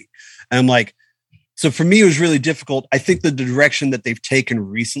hobby. And I'm like, so for me, it was really difficult. I think the direction that they've taken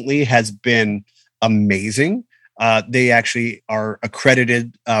recently has been amazing. They actually are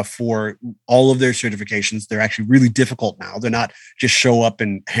accredited for all of their certifications. They're actually really difficult now. They're not just show up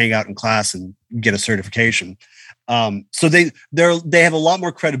and hang out in class and get a certification. So they have a lot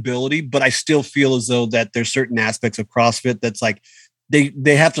more credibility, but I still feel as though that there's certain aspects of CrossFit that's like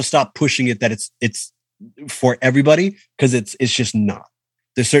they have to stop pushing it that it's for everybody, because it's just not.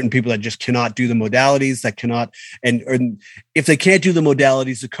 There's certain people that just cannot do the modalities, that cannot, and if they can't do the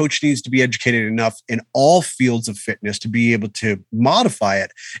modalities, the coach needs to be educated enough in all fields of fitness to be able to modify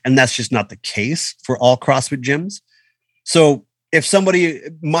it. And that's just not the case for all CrossFit gyms. So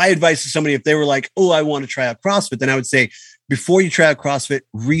my advice to somebody, if they were like, oh, I want to try out CrossFit, then I would say, before you try out CrossFit,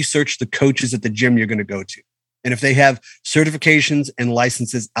 research the coaches at the gym you're going to go to. And if they have certifications and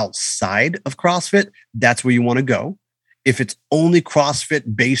licenses outside of CrossFit, that's where you want to go. If it's only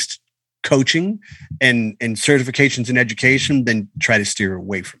CrossFit based coaching and certifications and education, then try to steer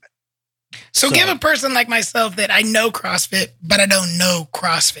away from it. So give a person like myself that I know CrossFit, but I don't know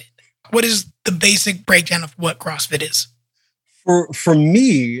CrossFit. What is the basic breakdown of what CrossFit is? For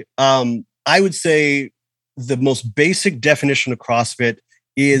me, I would say the most basic definition of CrossFit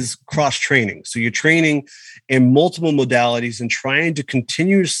is cross training. So you're training in multiple modalities and trying to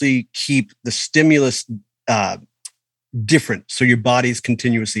continuously keep the stimulus different, so your body's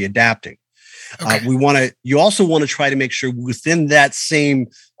continuously adapting. Okay. You also want to try to make sure within that same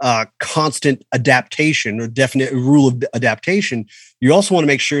constant adaptation or definite rule of adaptation, you also want to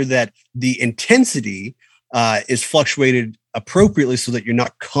make sure that the intensity is fluctuated appropriately so that you're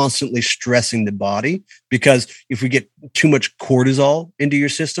not constantly stressing the body. Because if we get too much cortisol into your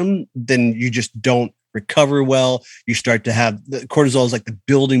system, then you just don't recover well. You start to have the cortisol is like the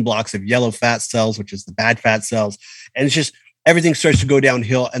building blocks of yellow fat cells, which is the bad fat cells. And it's just everything starts to go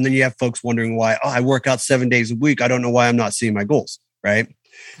downhill. And then you have folks wondering why, I work out 7 days a week. I don't know why I'm not seeing my goals. Right.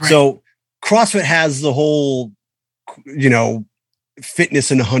 So CrossFit has the whole,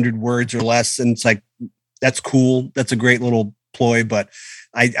 fitness in 100 words or less. And it's like, that's cool. That's a great little ploy. But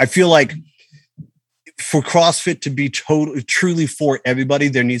I feel like for CrossFit to be truly for everybody,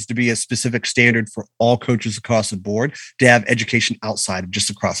 there needs to be a specific standard for all coaches across the board to have education outside of just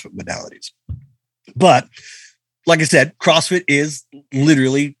the CrossFit modalities. But like I said, CrossFit is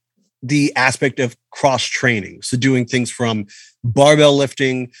literally the aspect of cross training. So doing things from barbell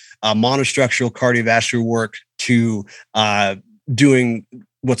lifting, monostructural cardiovascular work to doing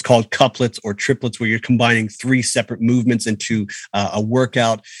what's called couplets or triplets, where you're combining 3 separate movements into a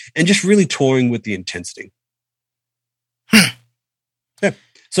workout and just really touring with the intensity. Yeah.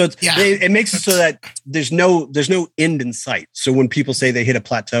 So it makes it so that there's no end in sight. So when people say they hit a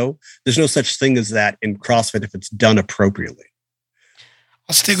plateau, there's no such thing as that in CrossFit if it's done appropriately.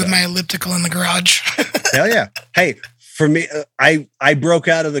 I'll stick with my elliptical in the garage. Hell yeah. Hey, for me, I broke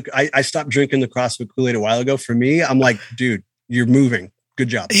out of I stopped drinking the CrossFit Kool-Aid a while ago. For me, I'm like, dude, you're moving. Good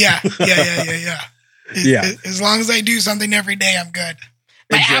job. Yeah. As long as I do something every day, I'm good.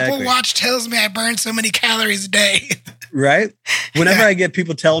 My Apple Watch tells me I burn so many calories a day. Right? Whenever I get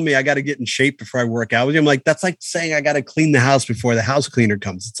people telling me I got to get in shape before I work out with you, I'm like, that's like saying I got to clean the house before the house cleaner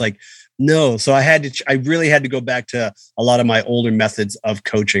comes. It's like, no. So I really had to go back to a lot of my older methods of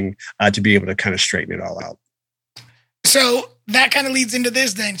coaching to be able to kind of straighten it all out. So that kind of leads into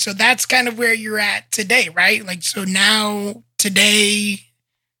this then. So that's kind of where you're at today, right? Like, so now today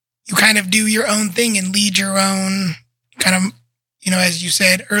you kind of do your own thing and lead your own kind of, as you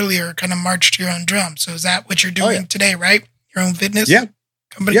said earlier, kind of march to your own drum. So is that what you're doing today, right? Your own fitness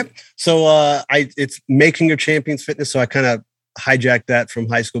company? Yep. So it's Making of Champions Fitness. So I kind of hijacked that from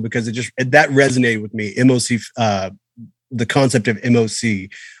high school because that resonated with me. MOC, the concept of MOC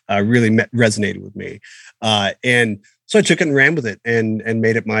really resonated with me. And so I took it and ran with it and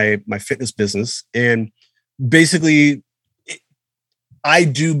made it my fitness business. And basically, I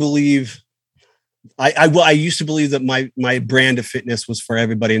do believe I used to believe that my brand of fitness was for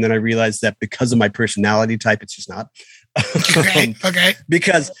everybody, and then I realized that because of my personality type, it's just not. Okay.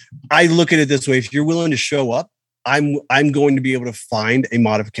 Because I look at it this way: if you're willing to show up, I'm going to be able to find a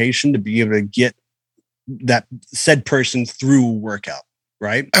modification to be able to get that said person through a workout,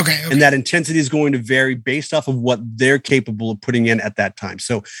 right? Okay. And that intensity is going to vary based off of what they're capable of putting in at that time.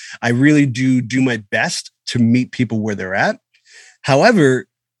 So I really do my best to meet people where they're at. However,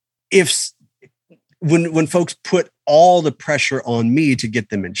 when folks put all the pressure on me to get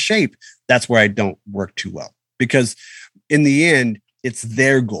them in shape, that's where I don't work too well, because in the end, it's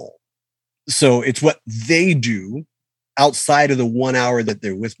their goal. So it's what they do outside of the 1 hour that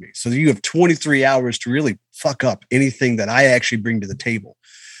they're with me. So you have 23 hours to really fuck up anything that I actually bring to the table.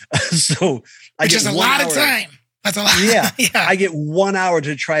 So I get a lot of time. That's a lot. Yeah. I get 1 hour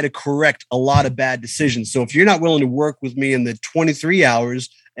to try to correct a lot of bad decisions. So if you're not willing to work with me in the 23 hours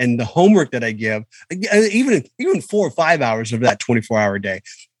and the homework that I give, even 4 or 5 hours of that 24-hour day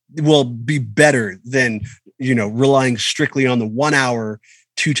will be better than, relying strictly on the 1 hour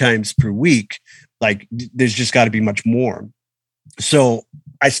 2 times per week. Like, there's just got to be much more. So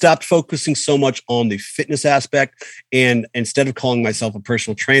I stopped focusing so much on the fitness aspect, and instead of calling myself a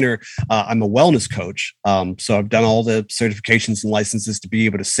personal trainer, I'm a wellness coach. So I've done all the certifications and licenses to be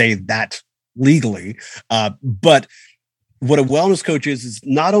able to say that legally. But what a wellness coach is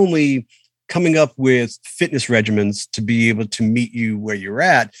not only coming up with fitness regimens to be able to meet you where you're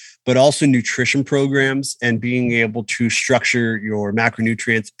at, but also nutrition programs and being able to structure your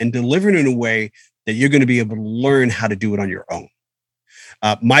macronutrients and deliver it in a way that you're going to be able to learn how to do it on your own.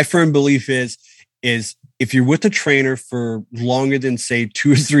 My firm belief is if you're with a trainer for longer than, say,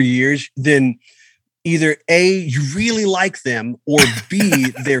 2 or 3 years, then either A, you really like them, or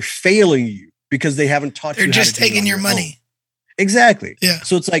B, they're failing you because they haven't taught you how to do it on your own. They're just taking your money. Exactly. Yeah.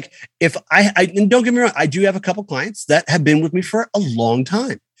 So it's like, if and don't get me wrong, I do have a couple clients that have been with me for a long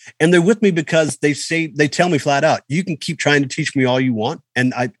time. And they're with me because they tell me flat out, you can keep trying to teach me all you want.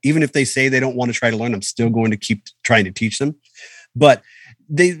 And even if they say they don't want to try to learn, I'm still going to keep trying to teach them. But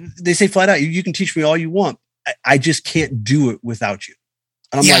they say flat out, you can teach me all you want. I just can't do it without you.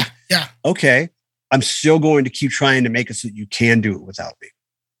 And I'm like, okay, I'm still going to keep trying to make it so that you can do it without me.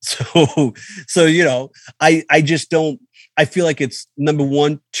 So, you know, I just don't, I feel like it's, number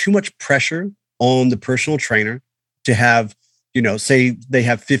one, too much pressure on the personal trainer to have, you know, say they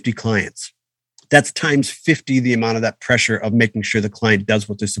have 50 clients. That's times 50 the amount of that pressure of making sure the client does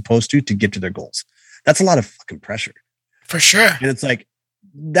what they're supposed to get to their goals. That's a lot of fucking pressure. For sure. And it's like,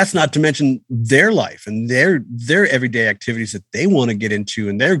 that's not to mention their life and their everyday activities that they want to get into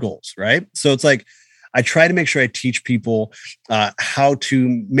and their goals, right? So it's like, I try to make sure I teach people how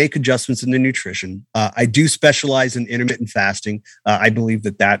to make adjustments in their nutrition. I do specialize in intermittent fasting. I believe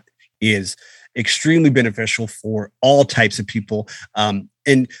that is extremely beneficial for all types of people. And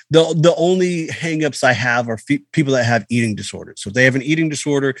the only hangups I have are people that have eating disorders. So if they have an eating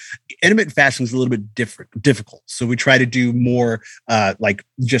disorder, intermittent fasting is a little bit difficult. So we try to do more like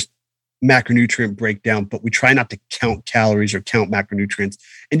just macronutrient breakdown, but we try not to count calories or count macronutrients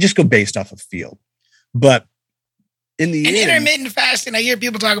and just go based off of feel. But in the end, intermittent fasting, I hear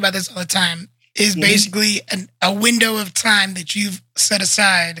people talk about this all the time, is basically a window of time that you've set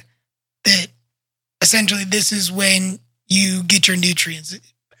aside that essentially this is when you get your nutrients.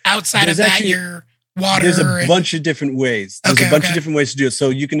 Outside of that, your water. There's a bunch of different ways. There's a bunch of different ways to do it. So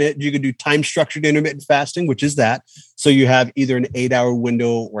you can do time structured intermittent fasting, which is that. So you have either an 8-hour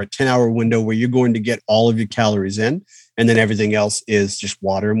window or a 10-hour window where you're going to get all of your calories in, and then everything else is just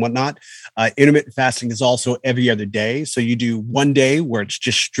water and whatnot. Intermittent fasting is also every other day. So you do one day where it's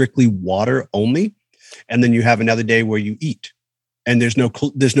just strictly water only, and then you have another day where you eat, and there's no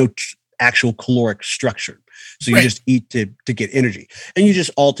actual caloric structure. So you just eat to get energy, and you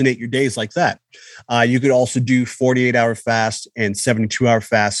just alternate your days like that. You could also do 48-hour fast and 72-hour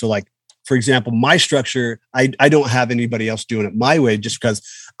fast. So like, for example, my structure, I don't have anybody else doing it my way just because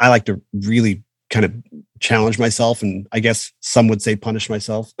I like to really kind of challenge myself, and I guess some would say punish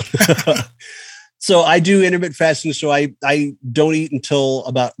myself. So I do intermittent fasting. So I don't eat until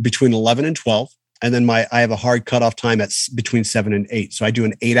about between 11 and 12. And then I have a hard cutoff time at between 7 and 8. So I do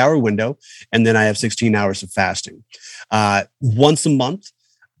an 8-hour window, and then I have 16 hours of fasting. Once a month,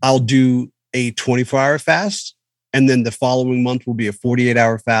 I'll do a 24-hour fast. And then the following month will be a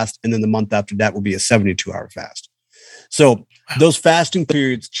 48-hour fast. And then the month after that will be a 72-hour fast. So those fasting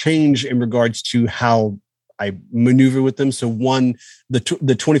periods change in regards to how I maneuver with them. So the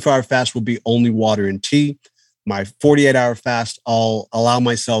 24-hour fast will be only water and tea. My 48-hour fast, I'll allow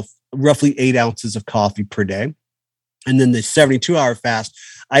myself roughly 8 ounces of coffee per day. And then the 72-hour fast,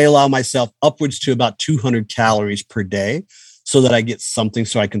 I allow myself upwards to about 200 calories per day so that I get something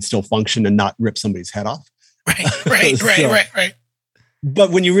so I can still function and not rip somebody's head off. Right.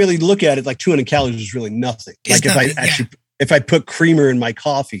 But when you really look at it, like 200 calories is really nothing. It's like nothing, if I put creamer in my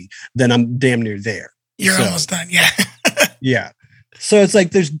coffee, then I'm damn near there. You're almost done. Yeah. Yeah. So it's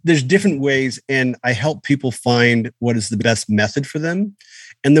like there's different ways, and I help people find what is the best method for them.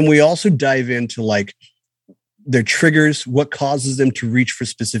 And then we also dive into like their triggers, what causes them to reach for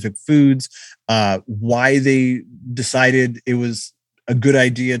specific foods, why they decided it was a good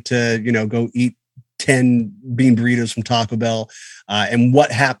idea to, go eat 10 bean burritos from Taco Bell, and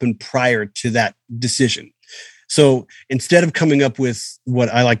what happened prior to that decision. So instead of coming up with what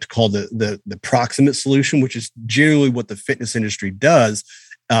I like to call the proximate solution, which is generally what the fitness industry does,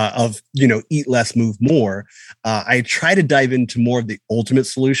 of eat less, move more, I try to dive into more of the ultimate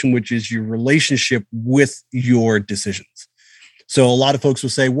solution, which is your relationship with your decisions. So a lot of folks will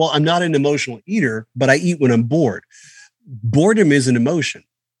say, well, I'm not an emotional eater, but I eat when I'm bored. Boredom is an emotion.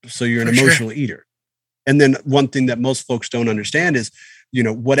 So you're an emotional eater. And then one thing that most folks don't understand is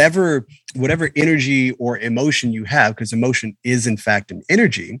whatever energy or emotion you have, because emotion is in fact an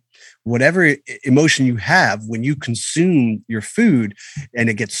energy, whatever emotion you have when you consume your food and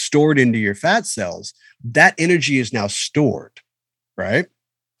it gets stored into your fat cells, that energy is now stored, right?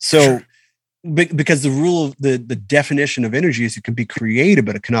 So because the rule of the definition of energy is it can be created,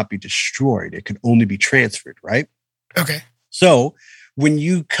 but it cannot be destroyed. It can only be transferred, right? Okay. So when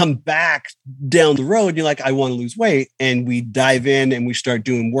you come back down the road, you're like, I want to lose weight. And we dive in and we start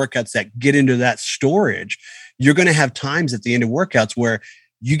doing workouts that get into that storage. You're going to have times at the end of workouts where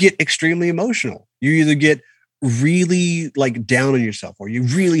you get extremely emotional. You either get really like down on yourself, or you're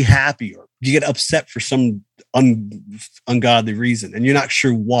really happy, or you get upset for some ungodly reason and you're not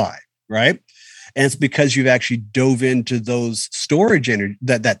sure why, right? And it's because you've actually dove into those storage energy,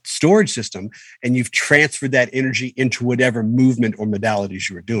 that storage system, and you've transferred that energy into whatever movement or modalities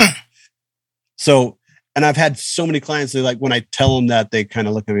you were doing. So, and I've had so many clients that, like, when I tell them that, they kind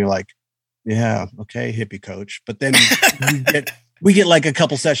of look at me like, yeah, okay, hippie coach. But then we get like a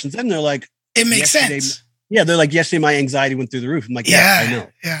couple sessions and they're like, it makes sense. Yeah. They're like, yesterday my anxiety went through the roof. I'm like, yeah, I know.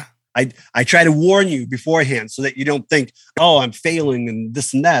 Yeah. I try to warn you beforehand so that you don't think, oh, I'm failing and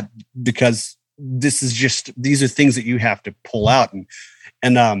this and that, because these are things that you have to pull out.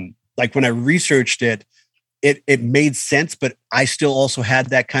 And like when I researched it made sense, but I still also had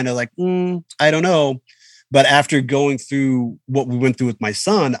that kind of like, I don't know. But after going through what we went through with my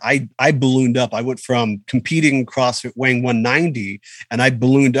son, I ballooned up. I went from competing in CrossFit weighing 190 and I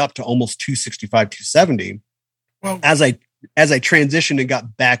ballooned up to almost 265, 270. Well, as I transitioned and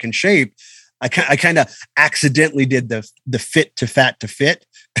got back in shape, I kind of accidentally did the fit to fat to fit.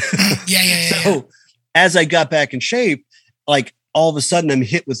 So as I got back in shape, like all of a sudden I'm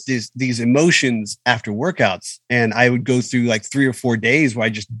hit with these emotions after workouts. And I would go through like 3 or 4 days where I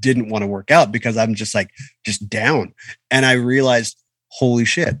just didn't want to work out because I'm just down. And I realized, holy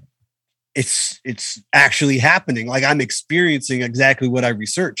shit, it's actually happening. Like I'm experiencing exactly what I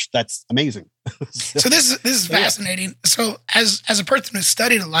researched. That's amazing. So this is fascinating. Yeah. So as a person who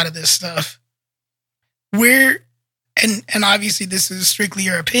studied a lot of this stuff, and obviously this is strictly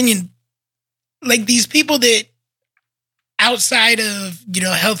your opinion, like these people that outside of,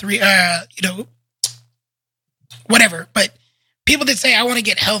 health, whatever, but people that say, I want to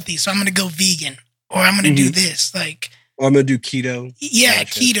get healthy, so I'm going to go vegan, or I'm going to do this, like, or I'm going to do keto. Yeah.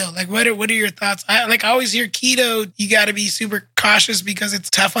 Gotcha. Keto. Like, what are your thoughts? I always hear keto, you got to be super cautious because it's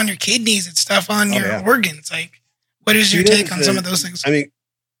tough on your kidneys. It's tough on your organs. Like, what is your take on some of those things? I mean,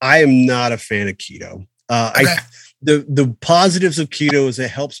 I am not a fan of keto. Okay. The positives of keto is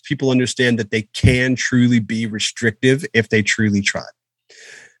it helps people understand that they can truly be restrictive if they truly try.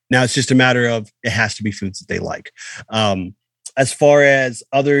 Now it's just a matter of it has to be foods that they like. As far as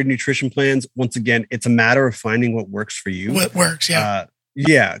other nutrition plans, once again, it's a matter of finding what works for you. What works, yeah.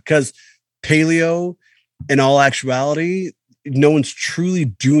 Because paleo, in all actuality, no one's truly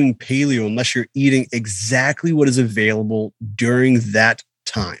doing paleo unless you're eating exactly what is available during that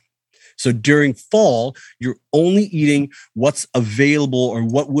time. So during fall, you're only eating what's available or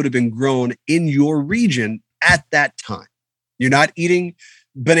what would have been grown in your region at that time. You're not eating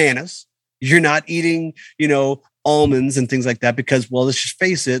bananas. You're not eating, almonds and things like that because, well, let's just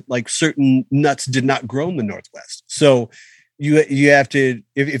face it, like certain nuts did not grow in the Northwest. So you have to,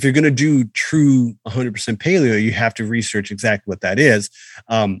 if you're going to do true 100% paleo, you have to research exactly what that is.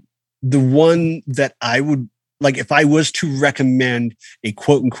 The one that I would, like, if I was to recommend a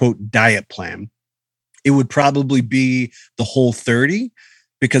quote unquote diet plan, it would probably be the Whole30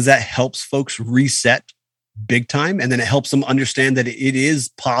 because that helps folks reset big time. And then it helps them understand that it is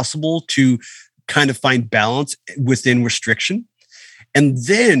possible to kind of find balance within restriction. And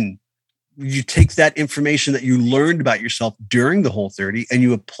then you take that information that you learned about yourself during the Whole30 and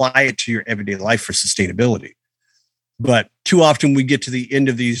you apply it to your everyday life for sustainability. But too often we get to the end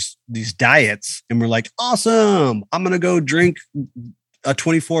of these diets and we're like, awesome, I'm going to go drink a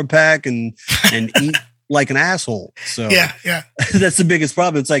 24 pack and eat like an asshole. So yeah. That's the biggest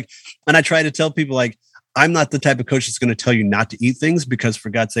problem. It's like, and I try to tell people, like, I'm not the type of coach that's going to tell you not to eat things because, for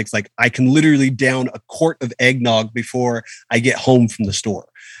God's sakes, like, I can literally down a quart of eggnog before I get home from the store.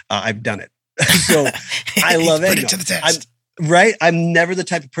 I've done it. So I love eggnog. Put it to the test. Right. I'm never the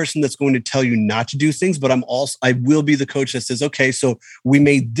type of person that's going to tell you not to do things, but I will be the coach that says, okay, so we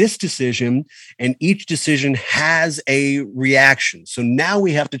made this decision and each decision has a reaction. So now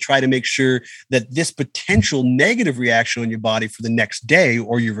we have to try to make sure that this potential negative reaction on your body for the next day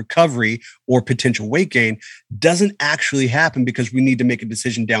or your recovery or potential weight gain doesn't actually happen because we need to make a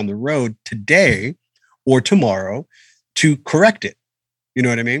decision down the road today or tomorrow to correct it. You know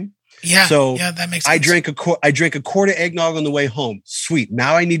what I mean? Yeah. So that makes sense. I drank a quart of eggnog on the way home. Sweet.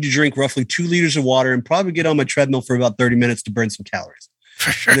 Now I need to drink roughly 2 liters of water and probably get on my treadmill for about 30 minutes to burn some calories.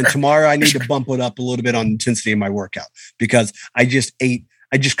 For sure. And then tomorrow I need to bump it up a little bit on intensity in my workout because I just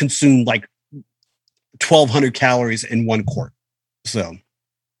consumed like 1,200 calories in 1 quart. So.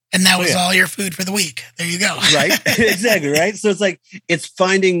 And that was all your food for the week. There you go. Right. Exactly. Right. So it's like, it's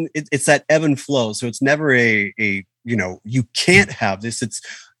finding, it's that ebb and flow. So it's never you can't have this.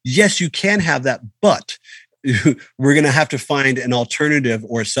 Yes, you can have that, but we're going to have to find an alternative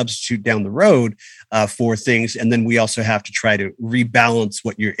or a substitute down the road for things. And then we also have to try to rebalance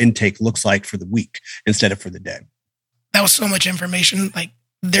what your intake looks like for the week instead of for the day. That was so much information. Like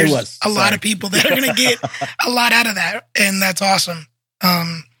there's a lot of people that are going to get a lot out of that. And that's awesome.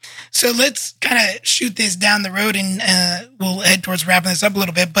 So let's kind of shoot this down the road and we'll head towards wrapping this up a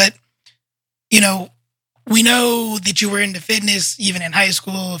little bit. But, we know that you were into fitness, even in high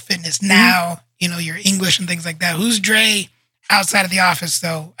school, fitness now, your English and things like that. Who's Dre outside of the office,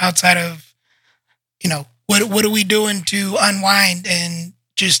 though? Outside of, what are we doing to unwind and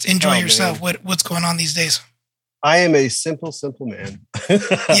just enjoy yourself? What's going on these days? I am a simple man.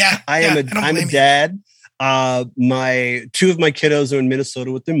 Yeah. I'm a dad. My 2 of my kiddos are in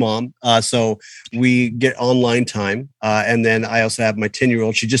Minnesota with their mom. So we get online time. And then I also have my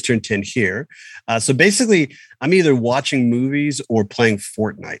 10-year-old. She just turned 10 here. So basically I'm either watching movies or playing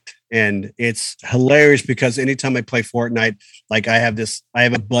Fortnite. And it's hilarious because anytime I play Fortnite, like I have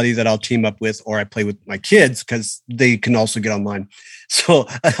a buddy that I'll team up with, or I play with my kids because they can also get online. So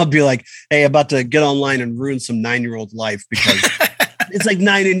I'll be like, hey, about to get online and ruin some 9-year-old life because it's like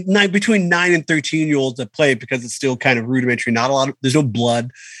between 9 and 13-year-olds that play it because it's still kind of rudimentary. Not a lot there's no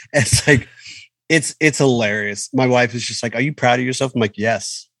blood. It's like, it's hilarious. My wife is just like, are you proud of yourself? I'm like,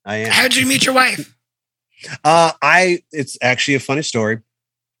 yes, I am. How'd you meet your wife? It's actually a funny story.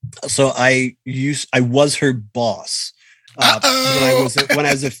 So I was her boss when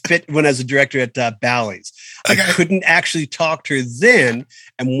I was a director at Bally's. Okay. I couldn't actually talk to her then,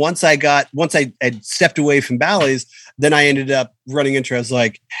 and once I had stepped away from Bally's, then I ended up running into her. I was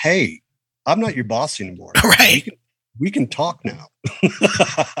like, "Hey, I'm not your boss anymore. Right? We can talk now."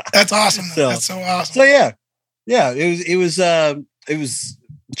 That's awesome. That's so awesome. So yeah. It was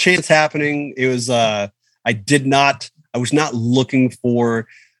chance happening. It was I was not looking for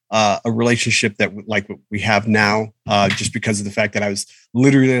a relationship that like what we have now, just because of the fact that I was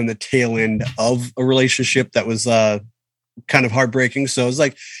literally on the tail end of a relationship that was kind of heartbreaking. So I was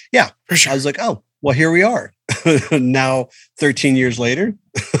like, yeah, for sure. I was like, oh, well, here we are now 13 years later.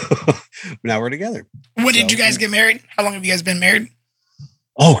 Now we're together. When did you guys get married? How long have you guys been married?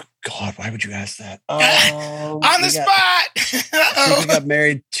 Oh God, why would you ask that? On the spot. I think we got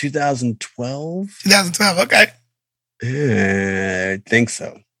married 2012. 2012. Okay. I think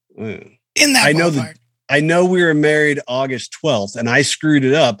so. In that ballpark. I know we were married August 12th, and I screwed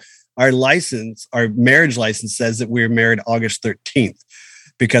it up. Our marriage license says that we were married August 13th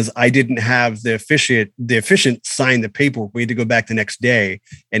because I didn't have the officiant sign the paperwork. We had to go back the next day,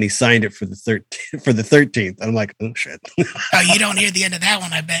 and he signed it for the 13th. I'm like, oh shit. Oh, you don't hear the end of that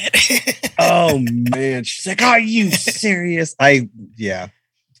one, I bet. Oh man, she's like, are you serious? Yeah.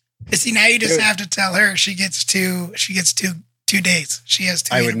 See, now you just have to tell her she gets two days. She has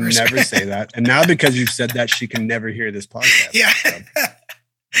 2 I would never say that. And now because you've said that, she can never hear this podcast. Yeah. So.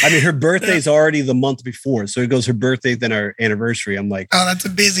 I mean, her birthday's already the month before. So it goes her birthday, then our anniversary. I'm like, oh, that's a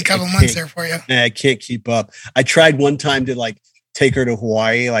busy couple months there for you. I can't keep up. I tried one time to like take her to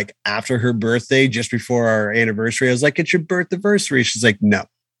Hawaii, like after her birthday, just before our anniversary. I was like, it's your birthday. She's like, no.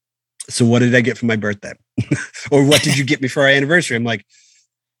 So what did I get for my birthday? Or what did you get me for our anniversary? I'm like,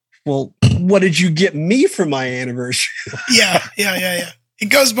 well, what did you get me for my anniversary? Yeah. It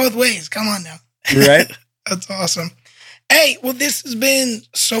goes both ways. Come on now. Right? That's awesome. Hey, well, this has been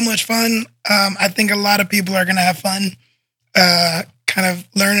so much fun. I think a lot of people are going to have fun kind of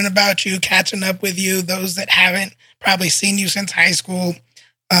learning about you, catching up with you. Those that haven't probably seen you since high school,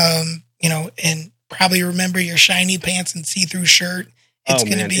 and probably remember your shiny pants and see-through shirt. It's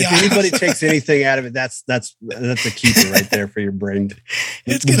going to be awesome. If anybody takes anything out of it, that's a keeper right there for your brain.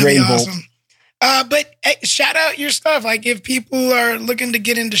 It's going to be awesome. But hey, shout out your stuff. Like if people are looking to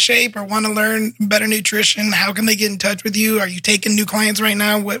get into shape or want to learn better nutrition, how can they get in touch with you? Are you taking new clients right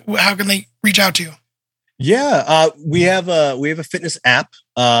now? How can they reach out to you? Yeah, we have a fitness app.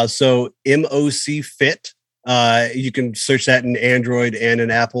 So MOC Fit. You can search that in Android and in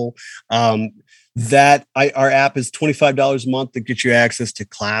Apple. Our app is $25 a month that gets you access to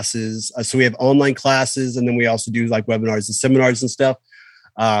classes. So we have online classes, and then we also do like webinars and seminars and stuff.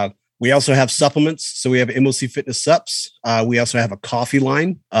 We also have supplements. So we have MOC Fitness Sups. We also have a coffee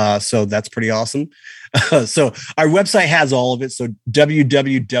line. So that's pretty awesome. So our website has all of it. So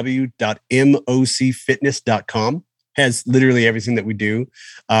www.mocfitness.com has literally everything that we do.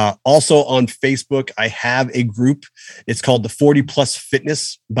 Also on Facebook, I have a group. It's called the 40 Plus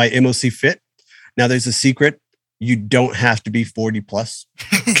Fitness by MOC Fit. Now there's a secret. You don't have to be 40 plus.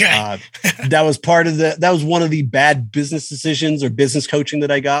 Okay. That was one of the bad business decisions or business coaching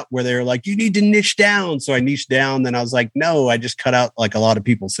that I got, where they were like, you need to niche down. So I niched down. Then I was like, no, I just cut out like a lot of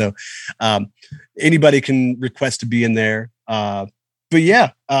people. So anybody can request to be in there. But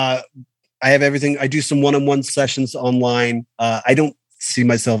yeah, I have everything. I do some one-on-one sessions online. I don't see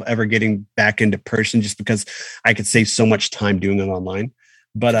myself ever getting back into person just because I could save so much time doing it online.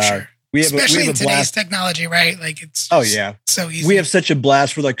 But Sure. Especially in today's technology, right? Like it's so easy. We have such a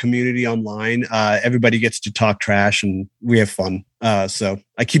blast with our community online. Everybody gets to talk trash and we have fun. So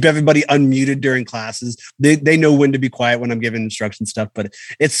I keep everybody unmuted during classes. They know when to be quiet when I'm giving instruction stuff, but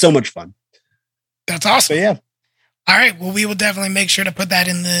it's so much fun. That's awesome. But yeah. All right. Well, we will definitely make sure to put that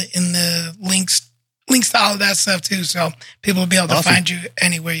in the links to all of that stuff too, so people will be able to find you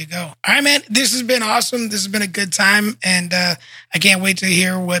anywhere you go. All right, man. This has been awesome. This has been a good time, and I can't wait to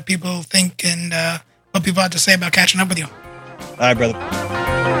hear what people think and what people have to say about catching up with you. All right, brother.